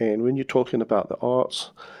 and when you're talking about the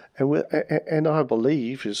arts, and I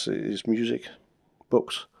believe is music,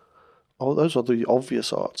 books. Oh, those are the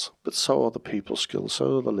obvious arts, but so are the people skills,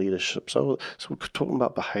 so are the leadership. So we're talking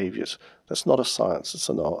about behaviours. That's not a science; it's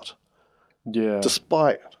an art. Yeah.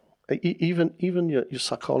 Despite even your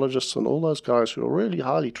psychologists and all those guys who are really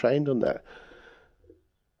highly trained in that,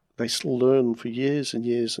 they still learn for years and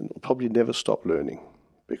years and probably never stop learning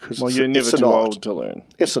because you're never too old to learn.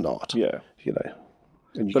 It's an art. Yeah.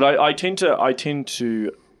 But I tend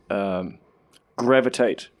to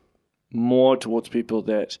gravitate more towards people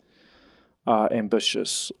that are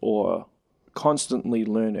ambitious or constantly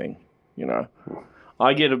learning.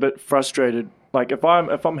 I get a bit frustrated. Like if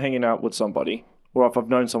I'm hanging out with somebody, or if I've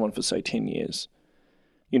known someone for say 10 years,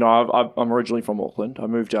 I'm originally from Auckland. I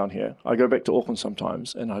moved down here. I go back to Auckland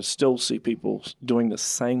sometimes, and I still see people doing the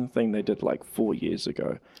same thing they did like 4 years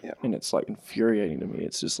ago, and it's like infuriating to me.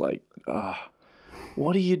 It's just like,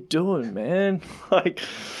 what are you doing, man? Like,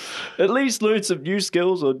 at least learn some new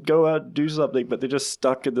skills or go out and do something, but they're just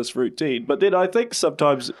stuck in this routine. But then I think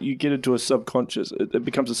sometimes you get into it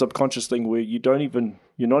becomes a subconscious thing where you're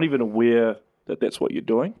not even aware that that's what you're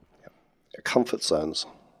doing. Comfort zones.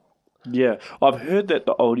 Yeah. I've heard that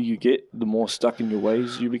the older you get, the more stuck in your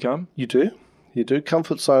ways you become. You do.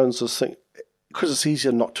 Comfort zones is because it's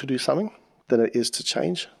easier not to do something than it is to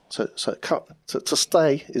change So to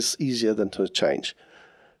stay is easier than to change.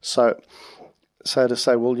 So to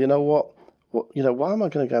say, well, you know what, why am I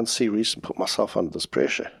going to go and see Reese and put myself under this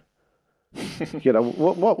pressure?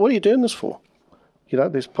 What are you doing this for?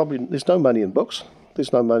 There's no money in books.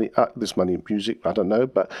 There's no money. There's money in music. I don't know,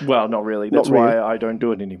 but well, not really. That's why I don't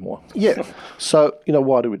do it anymore. Yeah. So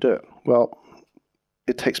why do we do it? Well,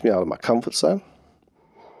 it takes me out of my comfort zone.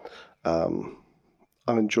 I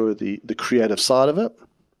enjoy the creative side of it,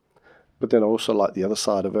 but then I also like the other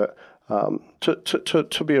side of it.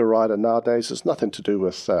 To be a writer nowadays, there's nothing to do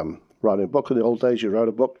with writing a book. In the old days, you wrote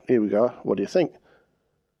a book. Here we go. What do you think?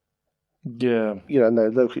 Yeah. And they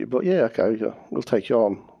look at your book. Yeah, okay, we'll take you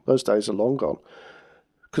on. Those days are long gone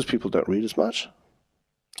because people don't read as much.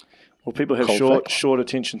 Well, people have short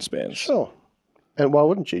attention spans. Sure. And why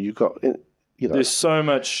wouldn't you? You've got, There's so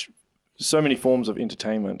many forms of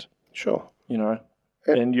entertainment. Sure.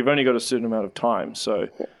 And you've only got a certain amount of time, so.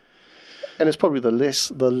 Yeah. And it's probably the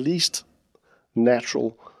least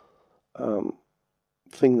natural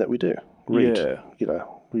thing that we do. Read. Yeah.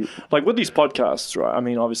 Like with these podcasts, right? I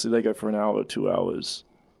mean, obviously they go for an hour, 2 hours.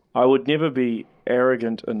 I would never be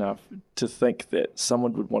arrogant enough to think that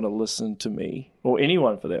someone would want to listen to me, or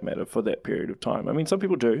anyone for that matter, for that period of time. I mean, some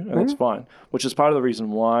people do, and that's fine, which is part of the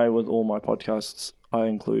reason why with all my podcasts I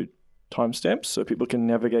include timestamps so people can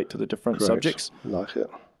navigate to the different subjects. Like it.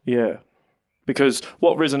 Yeah. Because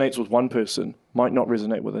what resonates with one person might not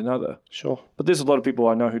resonate with another. Sure. But there's a lot of people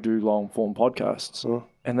I know who do long-form podcasts,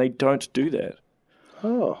 and they don't do that.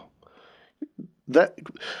 Oh. That...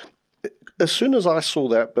 As soon as I saw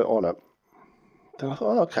that bit on it, then I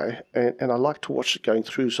thought, okay. And I like to watch it going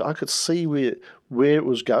through so I could see where it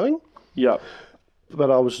was going. Yeah. But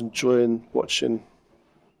I was enjoying watching,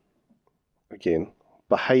 again,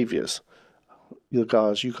 behaviours. You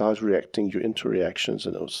guys reacting, your interreactions,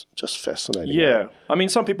 and it was just fascinating. Yeah. I mean,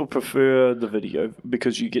 some people prefer the video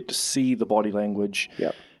because you get to see the body language.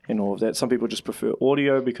 Yeah. And all of that. Some people just prefer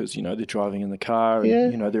audio because, they're driving in the car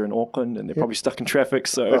and, they're in Auckland and they're probably stuck in traffic.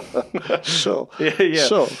 So, Sure. Yeah.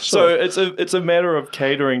 Sure. So it's a matter of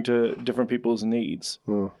catering to different people's needs.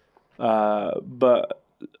 But,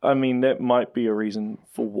 I mean, that might be a reason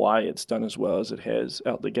for why it's done as well as it has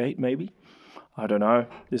out the gate, maybe. I don't know.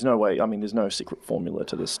 There's no way. I mean, there's no secret formula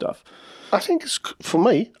to this stuff. I think for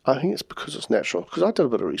me, I think it's because it's natural. Because I did a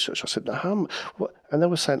bit of research. I said, no, what? And they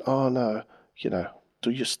were saying, oh, no, do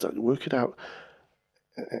your study, work it out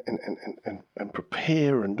and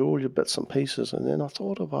prepare and do all your bits and pieces. And then I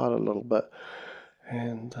thought about it a little bit.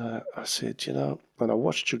 And I said, and I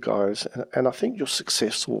watched you guys, and I think your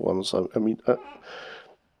successful ones,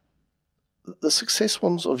 the success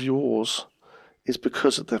ones of yours is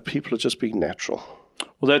because the people are just being natural.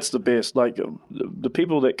 Well, that's the best. Like the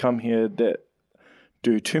people that come here that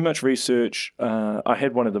do too much research. I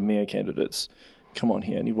had one of the mayor candidates come on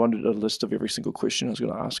here and he wanted a list of every single question I was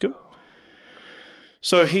going to ask him.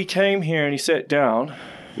 So he came here and he sat down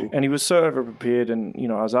and he was so over-prepared and,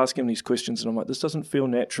 I was asking him these questions and I'm like, this doesn't feel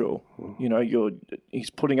natural. He's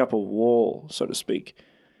putting up a wall, so to speak.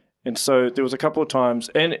 And so there was a couple of times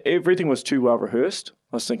and everything was too well rehearsed.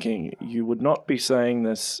 I was thinking you would not be saying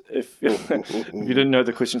this if you didn't know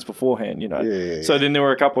the questions beforehand, Yeah. So then there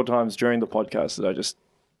were a couple of times during the podcast that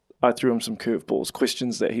I threw him some curveballs,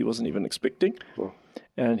 questions that he wasn't even expecting.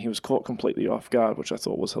 And he was caught completely off guard, which I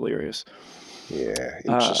thought was hilarious. Yeah,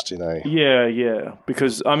 interesting, eh? Yeah.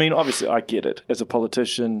 Because, I mean, obviously I get it. As a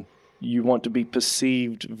politician, you want to be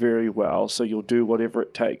perceived very well, so you'll do whatever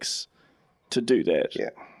it takes to do that. Yeah.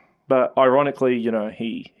 But ironically,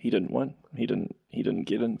 he didn't win. He didn't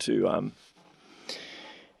get into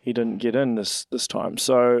he didn't get in this time.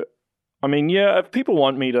 So, I mean, yeah, if people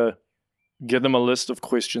want me to give them a list of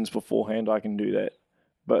questions beforehand, I can do that.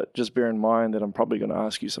 But just bear in mind that I'm probably going to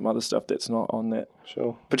ask you some other stuff that's not on that.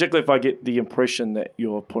 Sure. Particularly if I get the impression that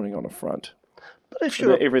you're putting on a front. But if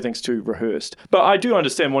you're... everything's too rehearsed. But I do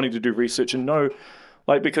understand wanting to do research and know,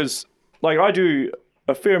 because I do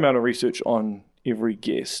a fair amount of research on every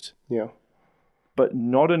guest. Yeah. But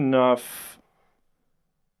not enough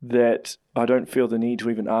that I don't feel the need to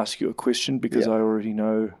even ask you a question because I already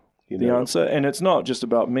know the answer. And it's not just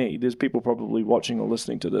about me. There's people probably watching or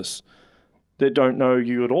listening to this that don't know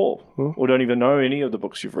you at all or don't even know any of the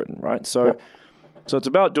books you've written, right? So it's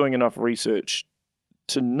about doing enough research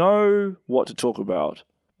to know what to talk about,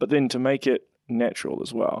 but then to make it natural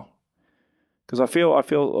as well. Because I feel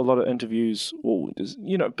a lot of interviews,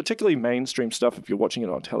 particularly mainstream stuff, if you're watching it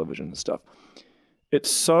on television and stuff, it's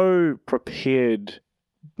so prepared,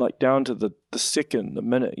 down to the second, the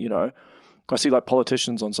minute, I see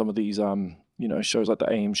politicians on some of these, shows like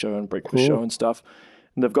the AM show and breakfast show and stuff,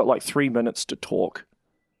 and they've got 3 minutes to talk.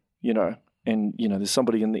 you know, and, you know, there's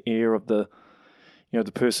somebody in the ear of the, you know,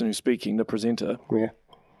 the person who's speaking, the presenter,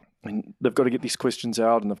 and they've got to get these questions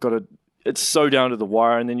out, and it's so down to the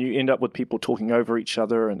wire, and then you end up with people talking over each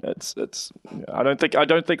other, and it's. I don't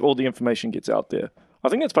think all the information gets out there. I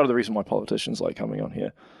think that's part of the reason why politicians like coming on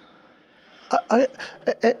here.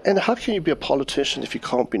 And how can you be a politician if you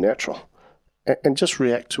can't be natural and just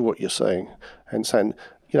react to what you're saying and saying,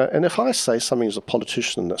 you know, and if I say something as a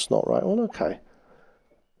politician that's not right, well, okay,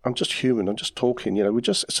 I'm just human, I'm just talking, you know,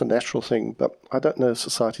 it's a natural thing, but I don't know if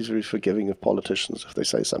society's very forgiving of politicians if they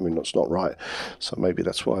say something that's not right. So maybe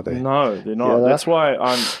that's why No, they're not. You know? That's why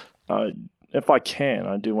if I can,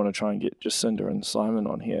 I do want to try and get Jacinda and Simon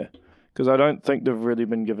on here, because I don't think they've really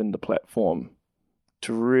been given the platform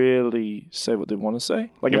to really say what they want to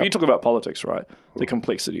say. Like, if you talk about politics, right, the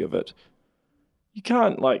complexity of it, you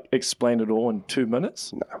can't, like, explain it all in 2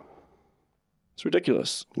 minutes. No. It's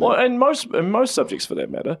ridiculous. No. Well, and most subjects, for that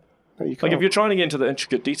matter. No, you can't. Like, if you're trying to get into the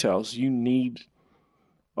intricate details, you need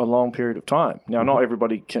a long period of time. Now, not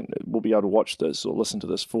everybody will be able to watch this or listen to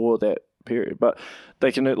this for that period, but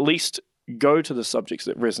they can at least go to the subjects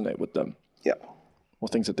that resonate with them. Yeah. Or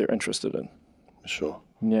things that they're interested in. For sure.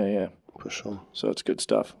 Yeah. For sure. So it's good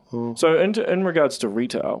stuff. So in regards to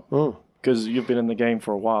retail, because you've been in the game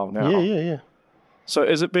for a while now. Yeah. So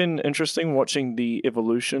has it been interesting watching the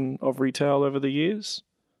evolution of retail over the years?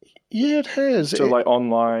 Yeah, it has. So like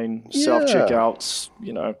online self-checkouts,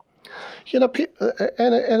 you know. You know,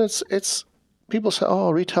 and it's people say,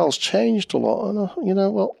 oh, retail's changed a lot. And, you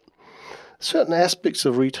know, well, certain aspects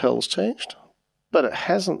of retail's changed, but it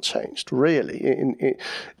hasn't changed really.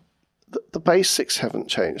 The basics haven't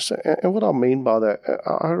changed. And what I mean by that,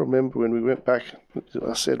 I remember when we went back,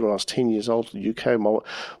 I said when I was 10 years old to the UK,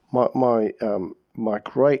 my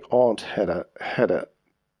great aunt had a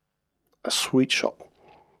sweet shop.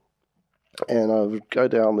 And I would go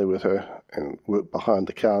down there with her and work behind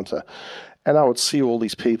the counter. And I would see all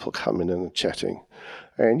these people coming in and chatting.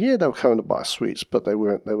 And yeah, they were coming to buy sweets, but they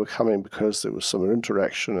were coming because there was some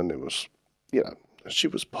interaction and there was, you know, she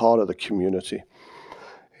was part of the community.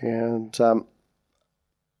 And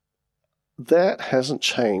that hasn't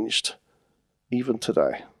changed even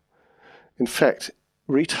today. In fact,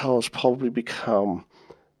 retail has probably become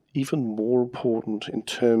even more important in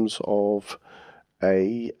terms of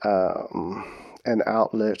an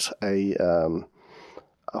outlet, a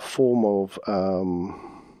form of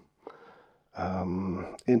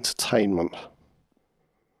entertainment.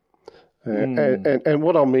 And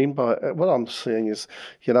what I mean by what I'm saying is,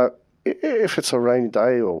 you know, if it's a rainy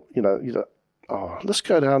day, or you know, let's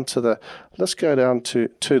go down to the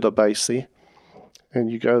Basie,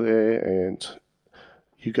 and you go there and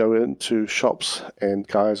you go into shops, and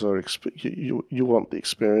guys are you want the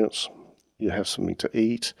experience. You have something to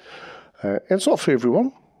eat, and it's not for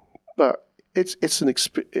everyone, but it's an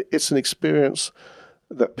experience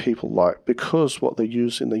that people like, because what they're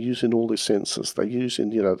using all their senses. They're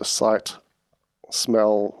using, you know, the sight,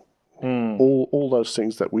 smell. All those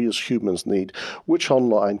things that we as humans need, which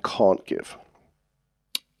online can't give.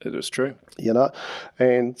 It is true. You know,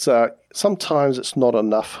 and sometimes it's not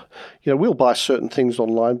enough. You know, we'll buy certain things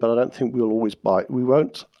online, but I don't think we'll always buy. We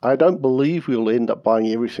won't. I don't believe we'll end up buying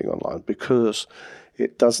everything online, because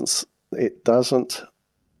it doesn't.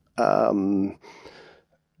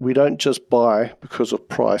 We don't just buy because of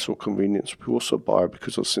price or convenience. We also buy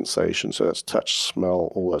because of sensation. So that's touch,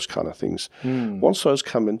 smell, all those kind of things. Once those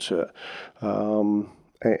come into it,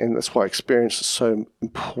 and that's why experience is so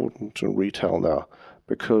important in retail now,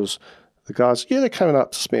 because the guys, they're coming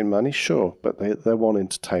out to spend money, sure, but they want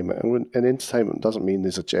entertainment. And entertainment doesn't mean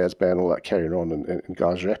there's a jazz band, all that carrying on, and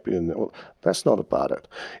guys rapping. And that's not about it.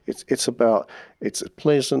 It's about, it's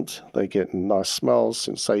pleasant. They get nice smells,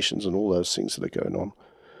 sensations, and all those things that are going on.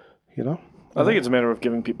 You know, I think it's a matter of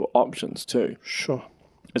giving people options too. Sure.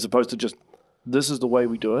 As opposed to just, this is the way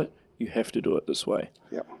we do it. You have to do it this way.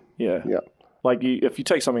 Yeah. Like if you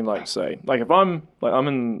take something like, say, like if I'm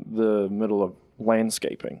in the middle of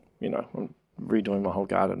landscaping, you know, I'm redoing my whole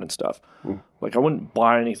garden and stuff. Like I wouldn't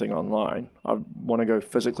buy anything online. I want to go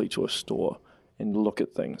physically to a store and look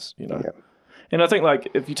at things, you know. And I think like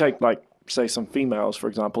if you take like, say, some females, for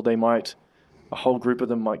example, a whole group of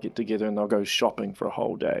them might get together and they'll go shopping for a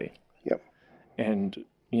whole day. And,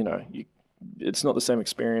 you know, it's not the same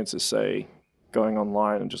experience as, say, going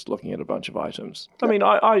online and just looking at a bunch of items. I mean,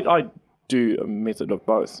 I do a method of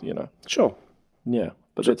both, you know. Sure. Yeah,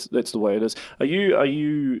 but that's the way it is. Are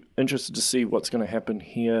you interested to see what's going to happen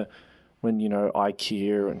here when, you know,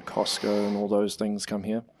 IKEA and Costco and all those things come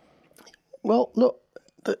here? Well, look,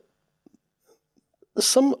 the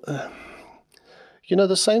same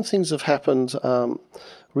things have happened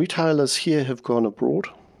retailers here have gone abroad.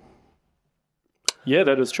 Yeah,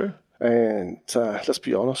 that is true. And let's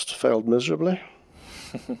be honest, failed miserably.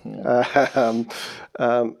 There's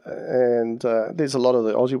a lot of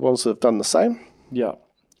the Aussie ones that have done the same. Yeah.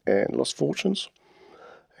 And lost fortunes.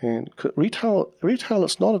 And retail,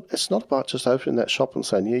 it's not about just opening that shop and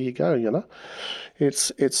saying, here you go, you know.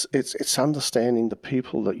 It's understanding the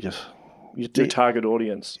people that your target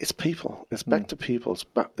audience. It's people. It's back to people.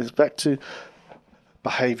 It's back to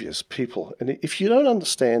behaviors, people. And if you don't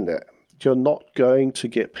understand that, you're not going to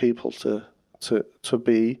get people to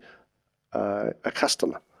be a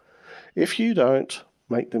customer. If you don't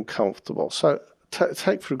make them comfortable. So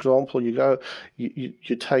take, for example, you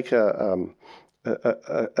take a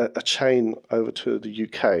chain over to the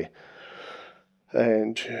UK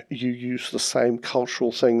and you use the same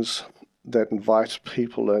cultural things that invite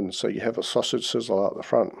people in. So you have a sausage sizzle out the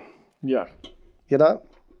front. Yeah. You know,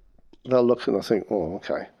 they'll look and they'll think, oh,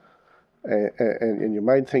 okay. And your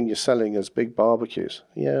main thing you're selling is big barbecues.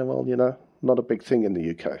 Yeah, well, you know, not a big thing in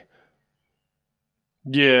the UK.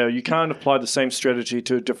 Yeah, you can't apply the same strategy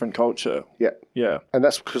to a different culture. Yeah. And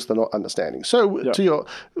that's because they're not understanding. So with the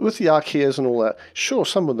IKEAs and all that, sure,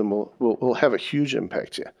 some of them will have a huge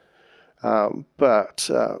impact here. But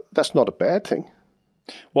that's not a bad thing.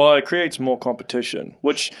 Well, it creates more competition,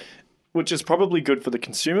 which is probably good for the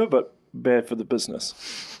consumer, but bad for the business.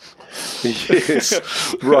 Yes,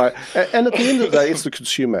 right. And at the end of the day, it's the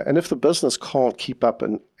consumer. And if the business can't keep up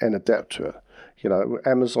and adapt to it, you know,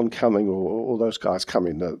 Amazon coming or those guys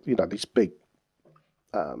coming, you know, these big,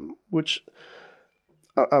 which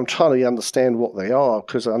I'm trying to understand what they are,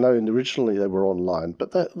 because I know originally they were online,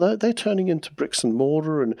 but they're turning into bricks and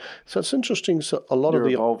mortar. And so it's interesting. So a lot of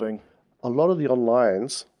the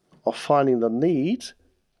onlines are finding the need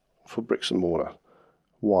for bricks and mortar.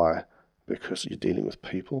 Why? Because you're dealing with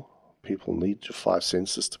people. People need your 5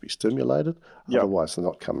 senses to be stimulated. Yep. Otherwise, they're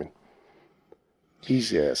not coming.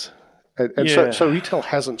 Easy as. And so retail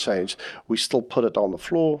hasn't changed. We still put it on the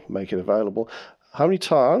floor, make it available. How many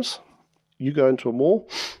times you go into a mall,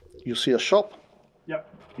 you'll see a shop. Yep.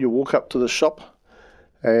 You walk up to the shop,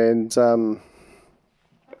 and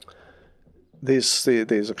there's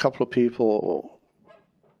a couple of people,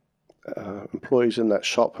 employees in that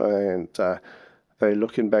shop, and they're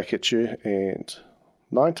looking back at you, and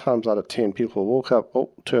 9 times out of 10 people walk up,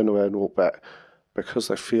 turn around and walk back, because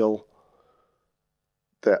they feel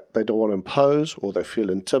that they don't want to impose, or they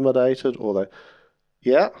feel intimidated, or they,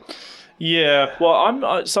 Yeah, well,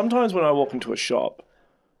 I'm sometimes when I walk into a shop,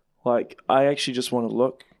 like, I actually just want to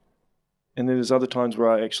look, and then there's other times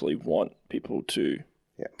where I actually want people to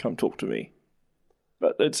come talk to me.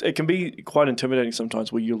 But it can be quite intimidating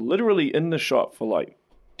sometimes, where you're literally in the shop for like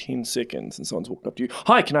 10 seconds and someone's walked up to you.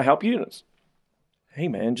 Hi, can I help you? And it's, hey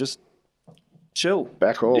man, just chill.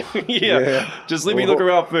 Back off. Just let me look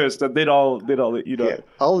around first, and then I'll let you know. Yeah,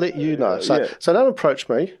 I'll let you know. So don't approach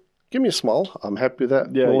me. Give me a smile. I'm happy with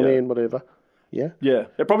that. Morning, whatever. Yeah. Yeah.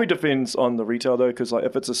 It probably depends on the retail though, because like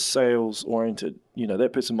if it's a sales oriented, you know,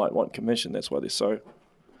 that person might want commission. That's why they're so,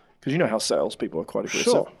 because you know how sales people are quite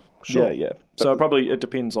aggressive. Sure. Yeah. So it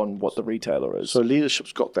depends on what the retailer is. So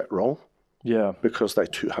leadership's got that wrong. Yeah. Because they're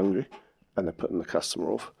too hungry and they're putting the customer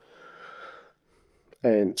off.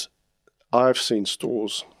 And I've seen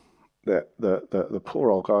stores that the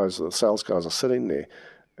poor old guys, the sales guys, are sitting there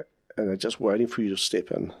and they're just waiting for you to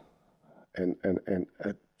step in. And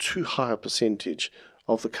a too high a percentage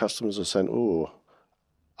of the customers are saying, oh,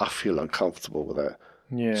 I feel uncomfortable with that.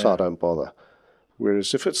 Yeah. So I don't bother.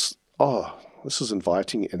 Whereas if it's, this is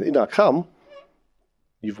inviting, and in I come,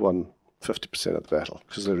 you've won 50% of the battle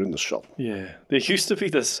because they're in the shop. Yeah. There used to be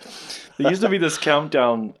this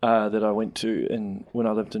countdown that I went to when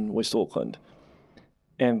I lived in West Auckland.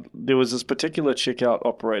 And there was this particular checkout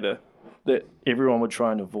operator that everyone would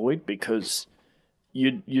try and avoid, because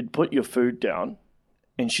you'd put your food down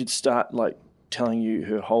and she'd start like telling you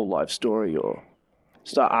her whole life story, or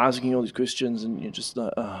start asking all these questions, and you're just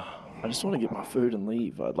like, I just want to get my food and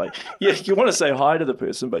leave. You want to say hi to the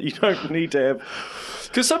person, but you don't need to have,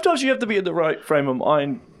 because sometimes you have to be in the right frame of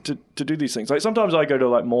mind to do these things. Like sometimes I go to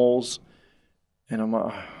like malls and I'm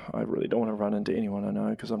like, I really don't want to run into anyone I know,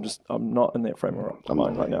 because I'm not in that frame of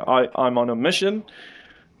mind right now. I'm on a mission.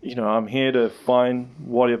 You know, I'm here to find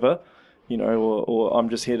whatever, you know, or I'm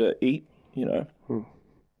just here to eat, you know.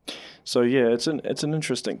 So yeah, it's an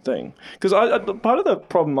interesting thing, because part of the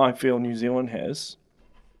problem I feel New Zealand has,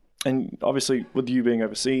 and obviously with you being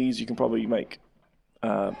overseas, you can probably make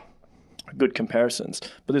good comparisons,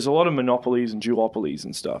 but there's a lot of monopolies and duopolies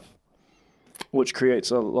and stuff, which creates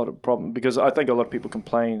a lot of problem, because I think a lot of people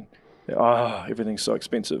complain everything's so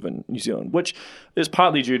expensive in New Zealand, which is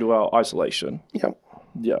partly due to our isolation. Yeah.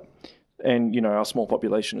 Yeah. And, our small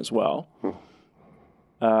population as well.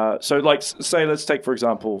 So, like, say, let's take, for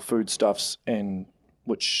example, foodstuffs,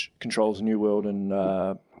 which controls New World and,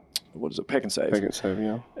 Pack and Save. Pack and Save,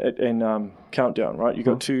 yeah. And Countdown, right? You've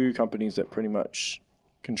got two companies that pretty much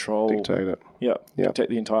control... Dictate it. Yeah, dictate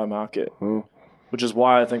the entire market. Which is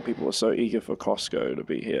why I think people are so eager for Costco to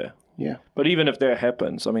be here. Yeah. But even if that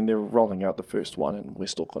happens, I mean, they're rolling out the first one in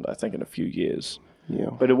West Auckland, I think, in a few years. Yeah.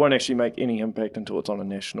 But it won't actually make any impact until it's on a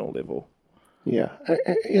national level. Yeah,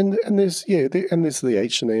 and there's the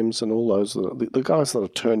H&Ms and all those the guys that are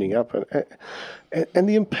turning up, and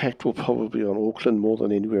the impact will probably be on Auckland more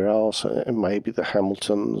than anywhere else, and maybe the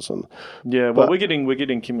Hamiltons and we're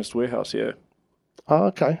getting Chemist Warehouse here. Oh,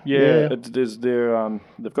 okay. They've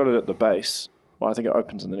got it at the base. Well, I think it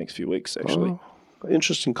opens in the next few weeks actually.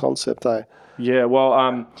 Interesting concept, eh? Yeah,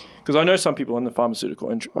 well, because I know some people in the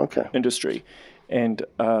pharmaceutical industry, and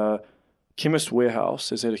Chemist Warehouse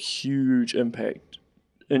has had a huge impact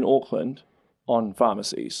in Auckland on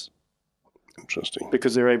pharmacies. Interesting.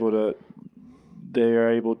 Because they're able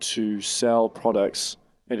to sell products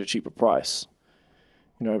at a cheaper price,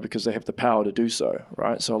 because they have the power to do so,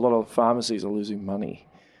 right? So a lot of pharmacies are losing money.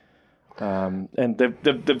 And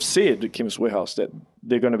they've said at Chemist Warehouse that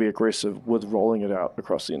they're going to be aggressive with rolling it out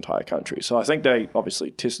across the entire country. So I think they obviously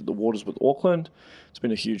tested the waters with Auckland. It's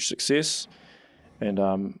been a huge success. And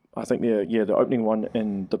I think they're opening one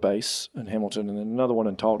in the base in Hamilton and then another one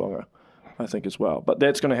in Tauranga, I think, as well. But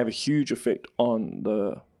that's going to have a huge effect on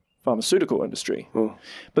the pharmaceutical industry.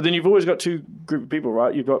 But then you've always got two group of people,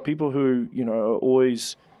 right? You've got people who, are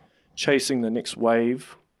always chasing the next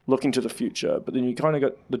wave, looking to the future. But then you kind of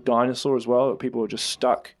got the dinosaur as well. People are just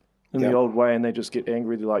stuck in the old way and they just get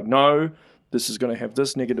angry. They're like, no, this is going to have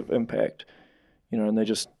this negative impact, and they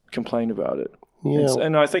just complain about it. Yeah.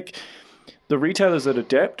 And I think the retailers that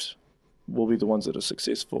adapt will be the ones that are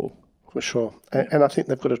successful. For sure. And I think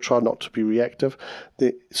they've got to try not to be reactive.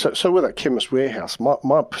 So with that Chemist Warehouse, my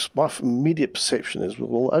immediate perception is,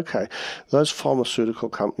 well, okay, those pharmaceutical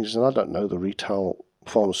companies, and I don't know the retail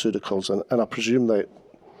pharmaceuticals, and I presume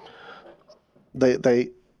they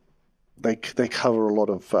cover a lot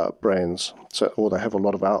of brands, or they have a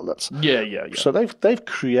lot of outlets. Yeah. So they've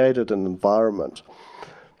created an environment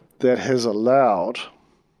that has allowed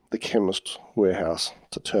the Chemist Warehouse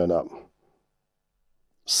to turn up.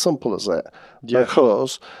 Simple as that. Yeah.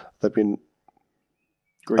 Because they've been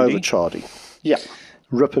Greedy. overcharging. Yeah.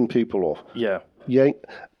 Ripping people off. Yeah.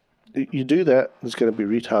 You do that, there's going to be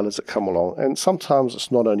retailers that come along. And sometimes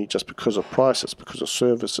it's not only just because of price, it's because of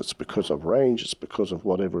service, it's because of range, it's because of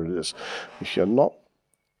whatever it is. If you're not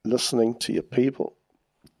listening to your people,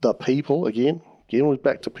 again we're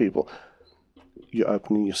back to people, you're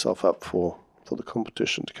opening yourself up for the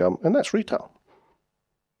competition to come, and that's retail.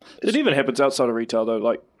 It even happens outside of retail, though.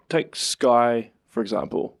 Like, take Sky, for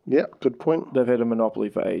example. Yeah, good point. They've had a monopoly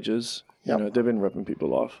for ages. Yep. They've been ripping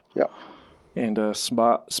people off. Yeah. And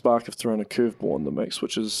Spark have thrown a curveball in the mix,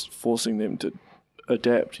 which is forcing them to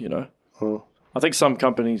adapt, I think some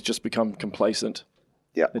companies just become complacent.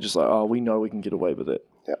 Yeah. They're just like, oh, we know we can get away with it.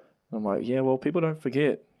 Yeah. I'm like, yeah, well, people don't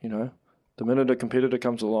forget, The minute a competitor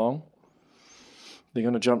comes along, they're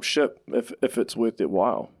going to jump ship if it's worth their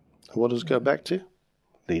while. What does it go back to?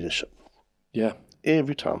 Leadership. Yeah.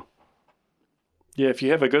 Every time. Yeah, if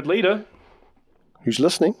you have a good leader. Who's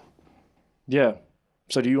listening? Yeah.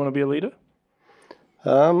 So do you want to be a leader?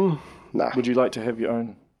 Nah. Would you like to have your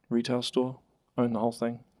own retail store? Own the whole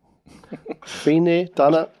thing? Been there,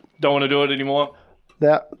 done it. Don't want to do it anymore?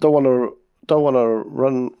 Now, don't want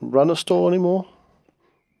to run a store anymore.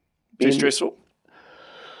 Too stressful?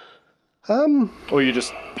 Or you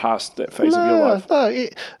just past that phase of your life? No,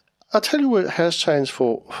 I tell you what has changed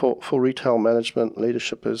for retail management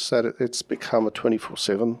leadership is that it's become a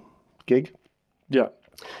 24/7 gig. Yeah.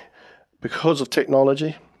 Because of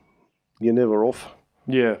technology, you're never off.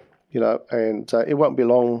 Yeah. And it won't be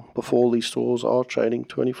long before these stores are trading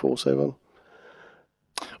 24/7.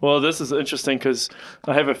 Well, this is interesting because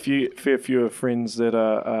I have a fair few of friends that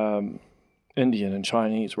are Indian and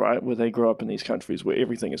Chinese, right, where they grow up in these countries where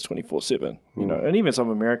everything is 24/7, and even some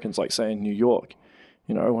Americans, like, say, in New York,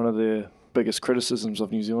 one of the biggest criticisms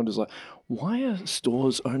of New Zealand is like, why are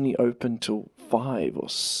stores only open till 5 or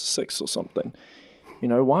 6 or something?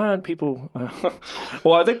 Why aren't people...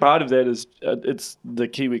 Well, I think part of that is it's the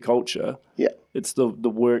Kiwi culture. Yeah. It's the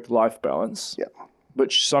work-life balance, yeah,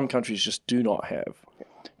 which some countries just do not have.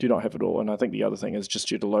 Do not have it all. And I think the other thing is just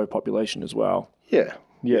due to low population as well. Yeah.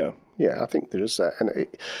 Yeah. Yeah, I think there is that. And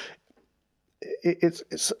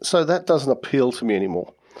it's so that doesn't appeal to me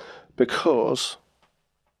anymore because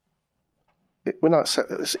when I say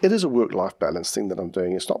it is a work-life balance thing that I'm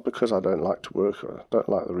doing. It's not because I don't like to work or don't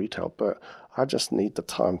like the retail, but I just need the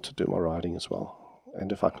time to do my writing as well.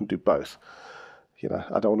 And if I can do both,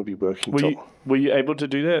 I don't want to be working. Were you able to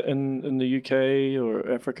do that in the UK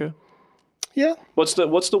or Africa? Yeah. What's the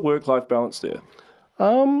work-life balance there?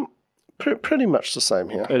 Pretty much the same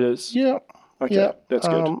here. It is? Yeah. Okay, yeah. that's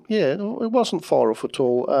good. Yeah, it wasn't far off at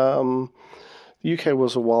all. The UK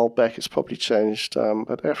was a while back. It's probably changed,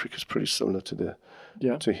 but Africa's pretty similar to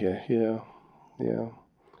here. Yeah.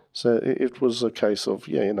 So it was a case of,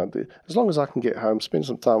 as long as I can get home, spend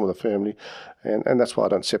some time with the family, and that's why I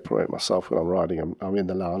don't separate myself when I'm writing. I'm in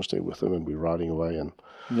the lounge there with them, and we're writing away, and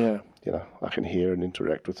I can hear and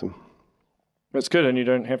interact with them. That's good, and you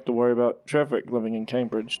don't have to worry about traffic living in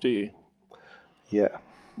Cambridge, do you? Yeah.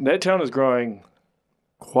 That town is growing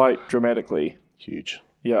quite dramatically. Huge.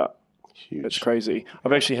 Yeah. Huge. It's crazy.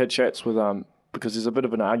 I've actually had chats with, because there's a bit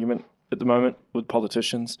of an argument at the moment with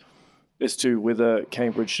politicians as to whether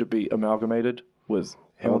Cambridge should be amalgamated with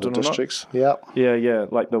Hamilton or districts. not. Yeah,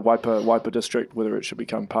 like the Waipa district, whether it should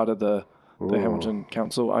become part of the Hamilton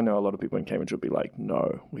Council. I know a lot of people in Cambridge would be like,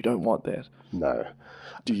 no, we don't want that. No.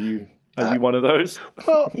 Do you? Are you one of those?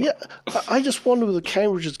 Well, yeah. I just wonder whether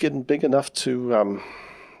Cambridge is getting big enough to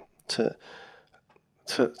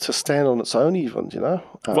stand on its own, even.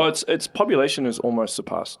 Well, its population has almost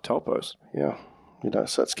surpassed Taupo's. Yeah.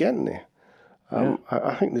 So it's getting there.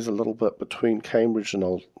 I think there's a little bit between Cambridge and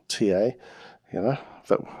old TA.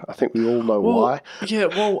 But I think we all know why. Yeah.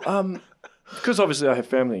 Well, because obviously I have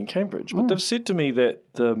family in Cambridge, but they've said to me that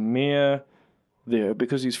the mayor there,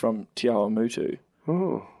 because he's from Te Awamutu,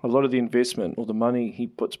 a lot of the investment or the money he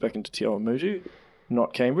puts back into Te Awamutu,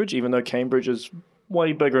 not Cambridge, even though Cambridge is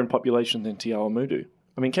way bigger in population than Te Awamutu.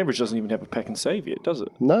 I mean, Cambridge doesn't even have a pack and save yet, does it?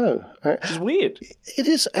 No. Which is weird. It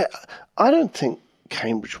is. I don't think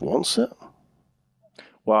Cambridge wants it.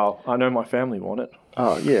 Well, I know my family want it.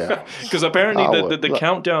 Oh, yeah. Because apparently the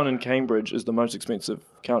countdown in Cambridge is the most expensive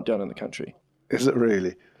countdown in the country. Is it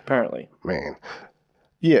really? Apparently. Man.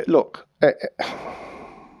 Yeah, look.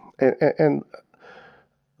 And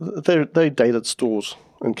they dated stores,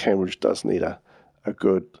 and Cambridge does need a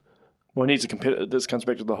good... Well, it needs a competitor. This comes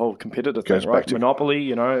back to the whole competitor thing, right?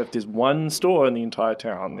 Monopoly, if there's one store in the entire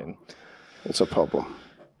town, then... It's a problem.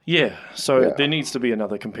 Yeah, so there needs to be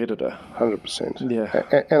another competitor. 100%.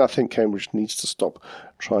 Yeah. And I think Cambridge needs to stop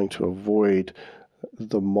trying to avoid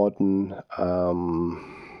the modern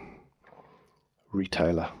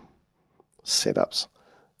retailer setups.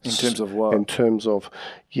 In terms of what? In terms of,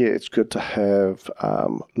 it's good to have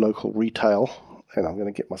local retail, and I'm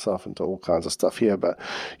going to get myself into all kinds of stuff here, but,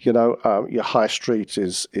 your high street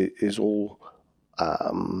is all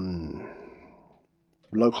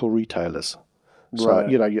local retailers. So, right.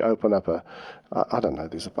 You open up I don't know,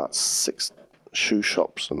 there's about 6 shoe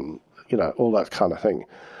shops and, all that kind of thing,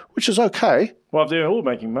 which is okay. Well, if they're all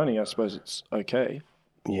making money, I suppose it's okay.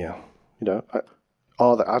 Yeah. I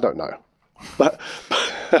don't know. But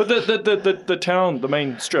the town, the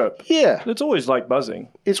main strip, it's always like buzzing.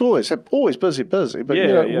 It's always busy. But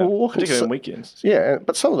particularly on weekends. Yeah,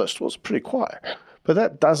 but some of those stores are pretty quiet. But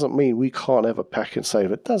that doesn't mean we can't have a pack and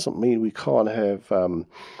save. It doesn't mean we can't have.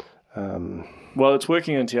 Well, it's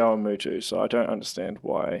working in Te Awamutu, so I don't understand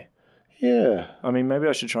why. Yeah. I mean, maybe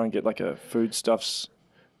I should try and get like a foodstuffs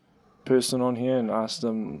person on here and ask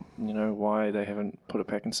them, why they haven't put a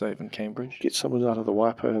pack and save in Cambridge. Get someone out of the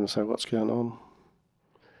Waipa and say, what's going on?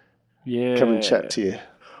 Yeah. Come and chat to you.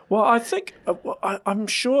 Well, I think, I'm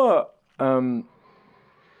sure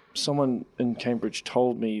someone in Cambridge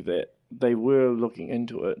told me that they were looking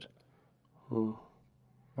into it.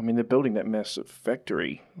 I mean, they're building that massive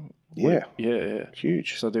factory. Yeah. Yeah.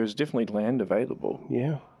 Huge. So there's definitely land available.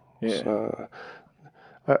 Yeah. Yeah. So,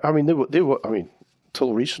 I mean, there were. I mean,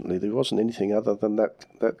 till recently, there wasn't anything other than that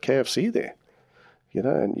KFC there.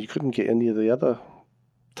 And you couldn't get any of the other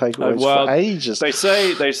takeaways for ages.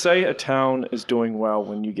 They say a town is doing well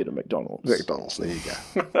when you get a McDonald's. McDonald's, there you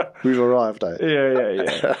go. We've arrived, eh?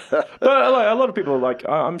 Yeah. But a lot of people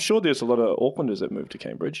I'm sure there's a lot of Aucklanders that moved to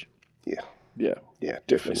Cambridge. Yeah. Yeah,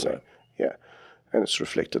 definitely. so. Yeah. And it's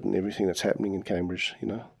reflected in everything that's happening in Cambridge,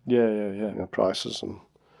 Yeah. Prices and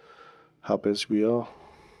how busy we are.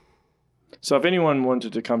 So if anyone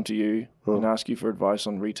wanted to come to you and ask you for advice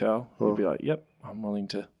on retail, you'd be like, yep, I'm willing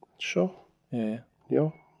to. Sure. Yeah. Yeah.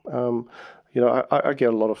 I get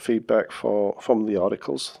a lot of feedback from the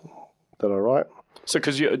articles that I write.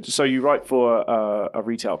 So you write for a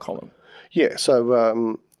retail column? Yeah.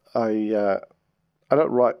 So I I don't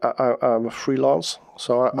write. I'm a freelance,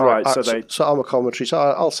 so so I'm a commentary. So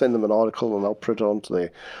I'll send them an article and I'll print it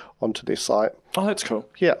onto their site. Oh, that's cool.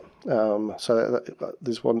 Yeah. So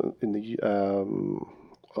there's one in the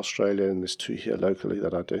Australia, and there's 2 here locally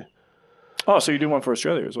that I do. Oh, so you do one for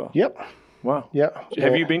Australia as well? Yep. Wow. Yeah.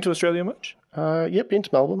 Have you been to Australia much? Yep, been to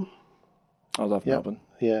Melbourne. I love Melbourne.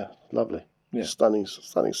 Yeah, lovely. Yeah. Stunning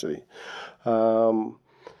city.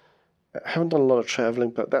 I haven't done a lot of travelling,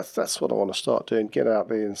 but that's what I want to start doing. Get out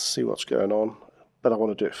there and see what's going on. But I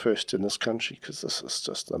want to do it first in this country because this is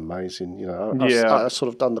just amazing. You know, I sort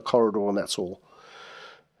of done the corridor and that's all.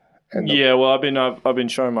 And well, I've been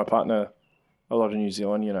showing my partner a lot of New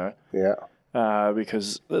Zealand. You know. Yeah.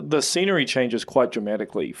 Because the scenery changes quite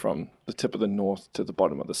dramatically from the tip of the north to the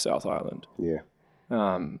bottom of the South Island. Yeah.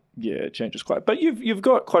 It changes quite. But you've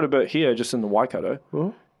got quite a bit here just in the Waikato.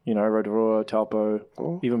 Mm-hmm. You know, Rotorua, Taupo,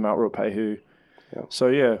 even Mount Ruapehu. Yeah. So,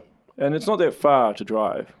 yeah. And it's not that far to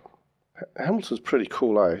drive. Hamilton's pretty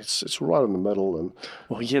cool, eh? It's right in the middle. And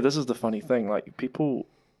well, yeah, this is the funny thing. Like, people...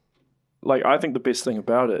 Like, I think the best thing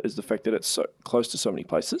about it is the fact that it's so close to so many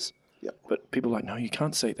places. Yeah. But people are like, no, you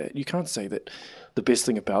can't say that. You can't say that the best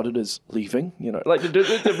thing about it is leaving, you know. Like,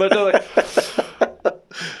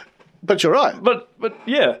 but you're right. But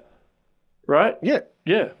yeah. Right? Yeah.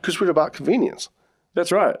 Yeah. Because we're about convenience.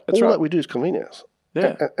 That's right. All that we do is convenience.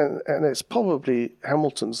 Yeah. And it's probably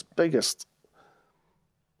Hamilton's biggest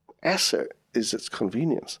asset is its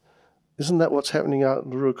convenience. Isn't that what's happening out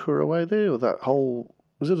in the Ruakura way there? Or that whole...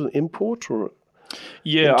 Was it an import or...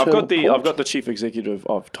 Yeah, I've got the chief executive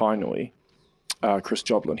of Tainui, Chris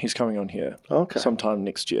Joblin. He's coming on here sometime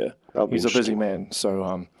next year. He's a busy man, so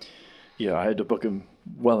I had to book him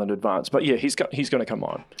well in advance. But yeah, he's going to come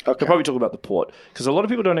on. Okay. He'll probably talk about the port because a lot of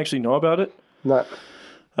people don't actually know about it. No.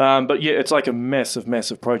 But yeah, it's like a massive,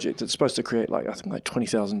 massive project. It's supposed to create I think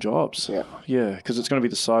 20,000 jobs. Yeah. Yeah, because it's going to be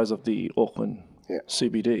the size of the Auckland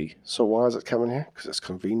CBD. So why is it coming here? Because it's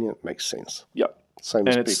convenient, makes sense. Yep. Same and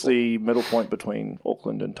as it's people. the middle point between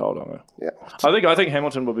Auckland and Tauranga. Yeah. I think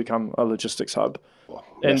Hamilton will become a logistics hub,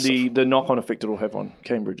 and the knock-on effect it'll have on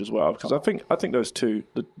Cambridge as well. Because I think those two,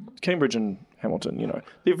 the Cambridge and Hamilton, you know,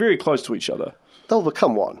 they're very close to each other. They'll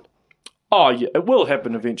become one. Oh yeah, it will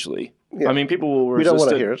happen eventually. Yeah. I mean, people will resist. We don't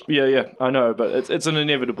want to hear it. Yeah, I know, but it's an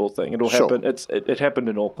inevitable thing. It'll happen. It happened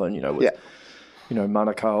in Auckland, you know, with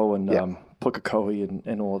Manukau and Pukekohe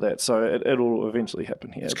and all that. So it'll eventually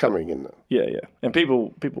happen here. It's coming in. Yeah. And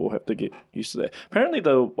people will have to get used to that. Apparently,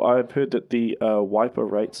 though, I've heard that the wiper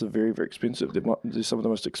rates are very, very expensive. They're some of the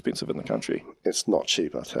most expensive in the country. It's not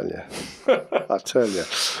cheap, I tell you. I tell you.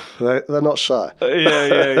 They're not shy.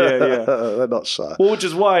 Yeah. They're not shy. Well, which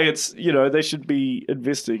is why it's, you know, they should be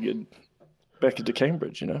investing back into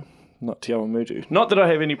Cambridge, you know. Not Te Awamutu. Not that I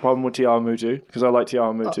have any problem with Te Awamutu, because I like Te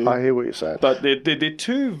Awamutu. I hear what you're saying. But they're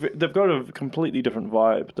they've got a completely different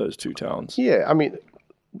vibe, those two towns. Yeah, I mean,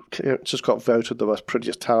 it just got voted the most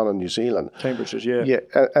prettiest town in New Zealand. Cambridge is, yeah. Yeah,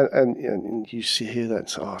 and you hear that and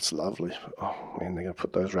say, oh, it's lovely. Oh, man, they're going to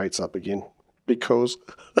put those rates up again. Because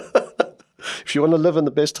if you want to live in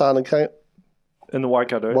the best town in the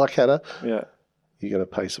Waikato. Yeah. You're going to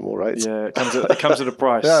pay some more rates. Yeah, it comes at a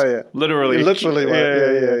price. Yeah. Literally.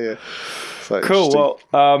 Mate. Yeah. So cool.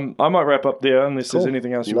 Well, I might wrap up there unless there's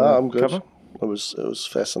anything else you want to cover. It was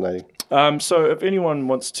fascinating. So if anyone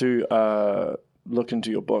wants to look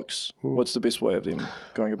into your books, what's the best way of them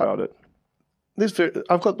going about it?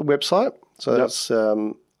 I've got the website. So that's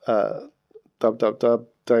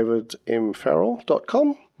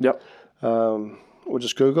www.davidmfarrell.com. Yep. Or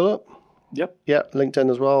just Google it. Yep. Yeah,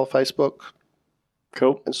 LinkedIn as well, Facebook.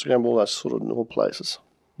 Cool. Instagram, all those sort of normal places.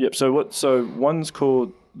 Yep. So one's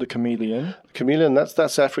called The Chameleon. Chameleon,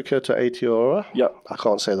 that's Africa to Aotearoa. Yep. I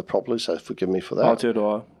can't say the properly, so forgive me for that.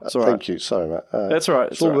 Aotearoa. That's all right. Thank you. Sorry, mate. That's all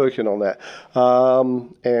right. Still working on that.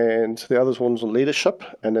 And the other one's on leadership,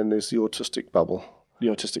 and then there's the autistic bubble. The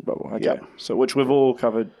autistic bubble. Okay. Yep. So which we've all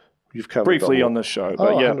covered. You've covered briefly on this show.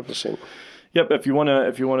 But 100%. Yep. If you wanna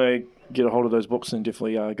get a hold of those books, then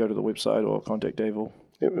definitely go to the website or contact David.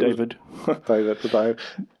 David. It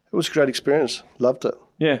was a great experience. Loved it.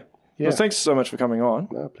 Yeah. Well, thanks so much for coming on.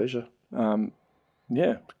 No, pleasure.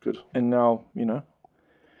 Yeah. Good. And now, you know,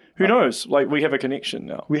 who knows? Like, we have a connection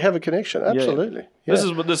now. We have a connection, absolutely. Yeah.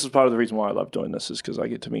 This is part of the reason why I love doing this, is because I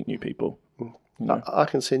get to meet new people. You know? I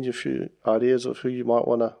can send you a few ideas of who you might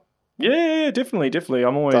want to. Yeah, definitely.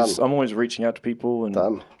 I'm always reaching out to people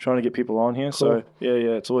and trying to get people on here. Cool. So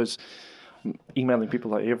it's always emailing people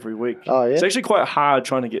like every week. Oh yeah. It's actually quite hard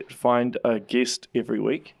trying to find a guest every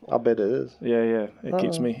week. I bet it is. Yeah. It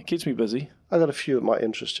keeps me busy. I got a few that might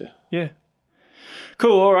interest you. Yeah.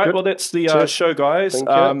 Cool. All right. Good. Well, that's the show, guys. Thank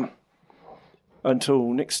you.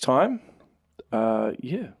 until next time,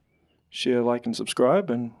 share, like, and subscribe,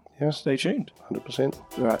 and stay tuned.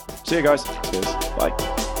 100%. All right. See you guys. Cheers.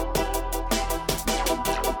 Bye.